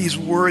not these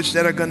words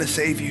that are going to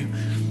save you.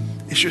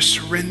 It's your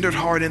surrendered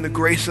heart in the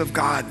grace of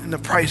God and the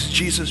price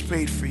Jesus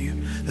paid for you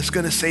that's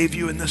going to save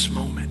you in this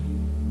moment.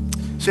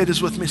 Say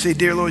this with me. Say,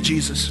 dear Lord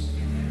Jesus,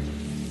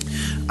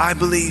 I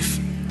believe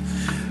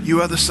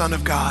you are the Son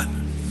of God.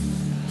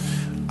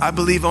 I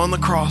believe on the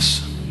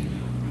cross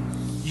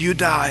you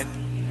died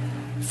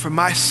for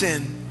my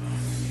sin,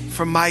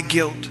 for my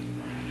guilt,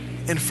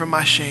 and for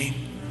my shame.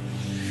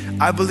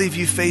 I believe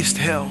you faced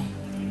hell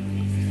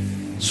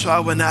so I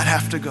would not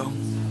have to go.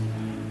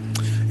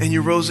 And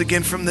you rose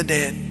again from the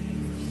dead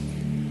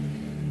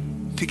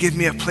to give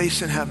me a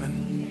place in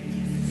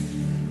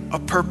heaven, a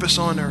purpose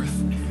on earth,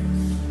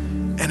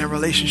 and a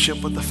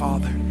relationship with the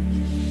Father.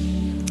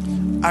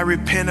 I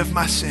repent of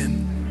my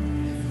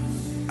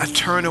sin. I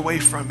turn away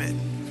from it.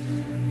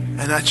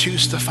 And I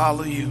choose to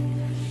follow you.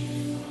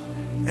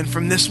 And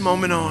from this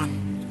moment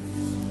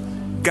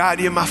on,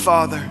 God, you're my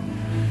Father.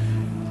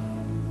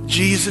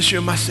 Jesus,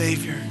 you're my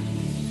Savior.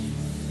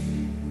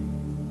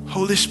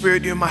 Holy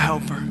Spirit, you're my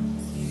helper.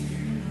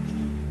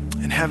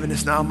 And heaven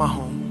is now my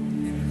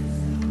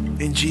home.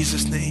 In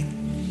Jesus'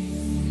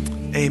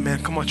 name,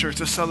 amen. Come on, church,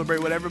 let's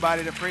celebrate with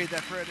everybody that prayed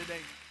that prayer today.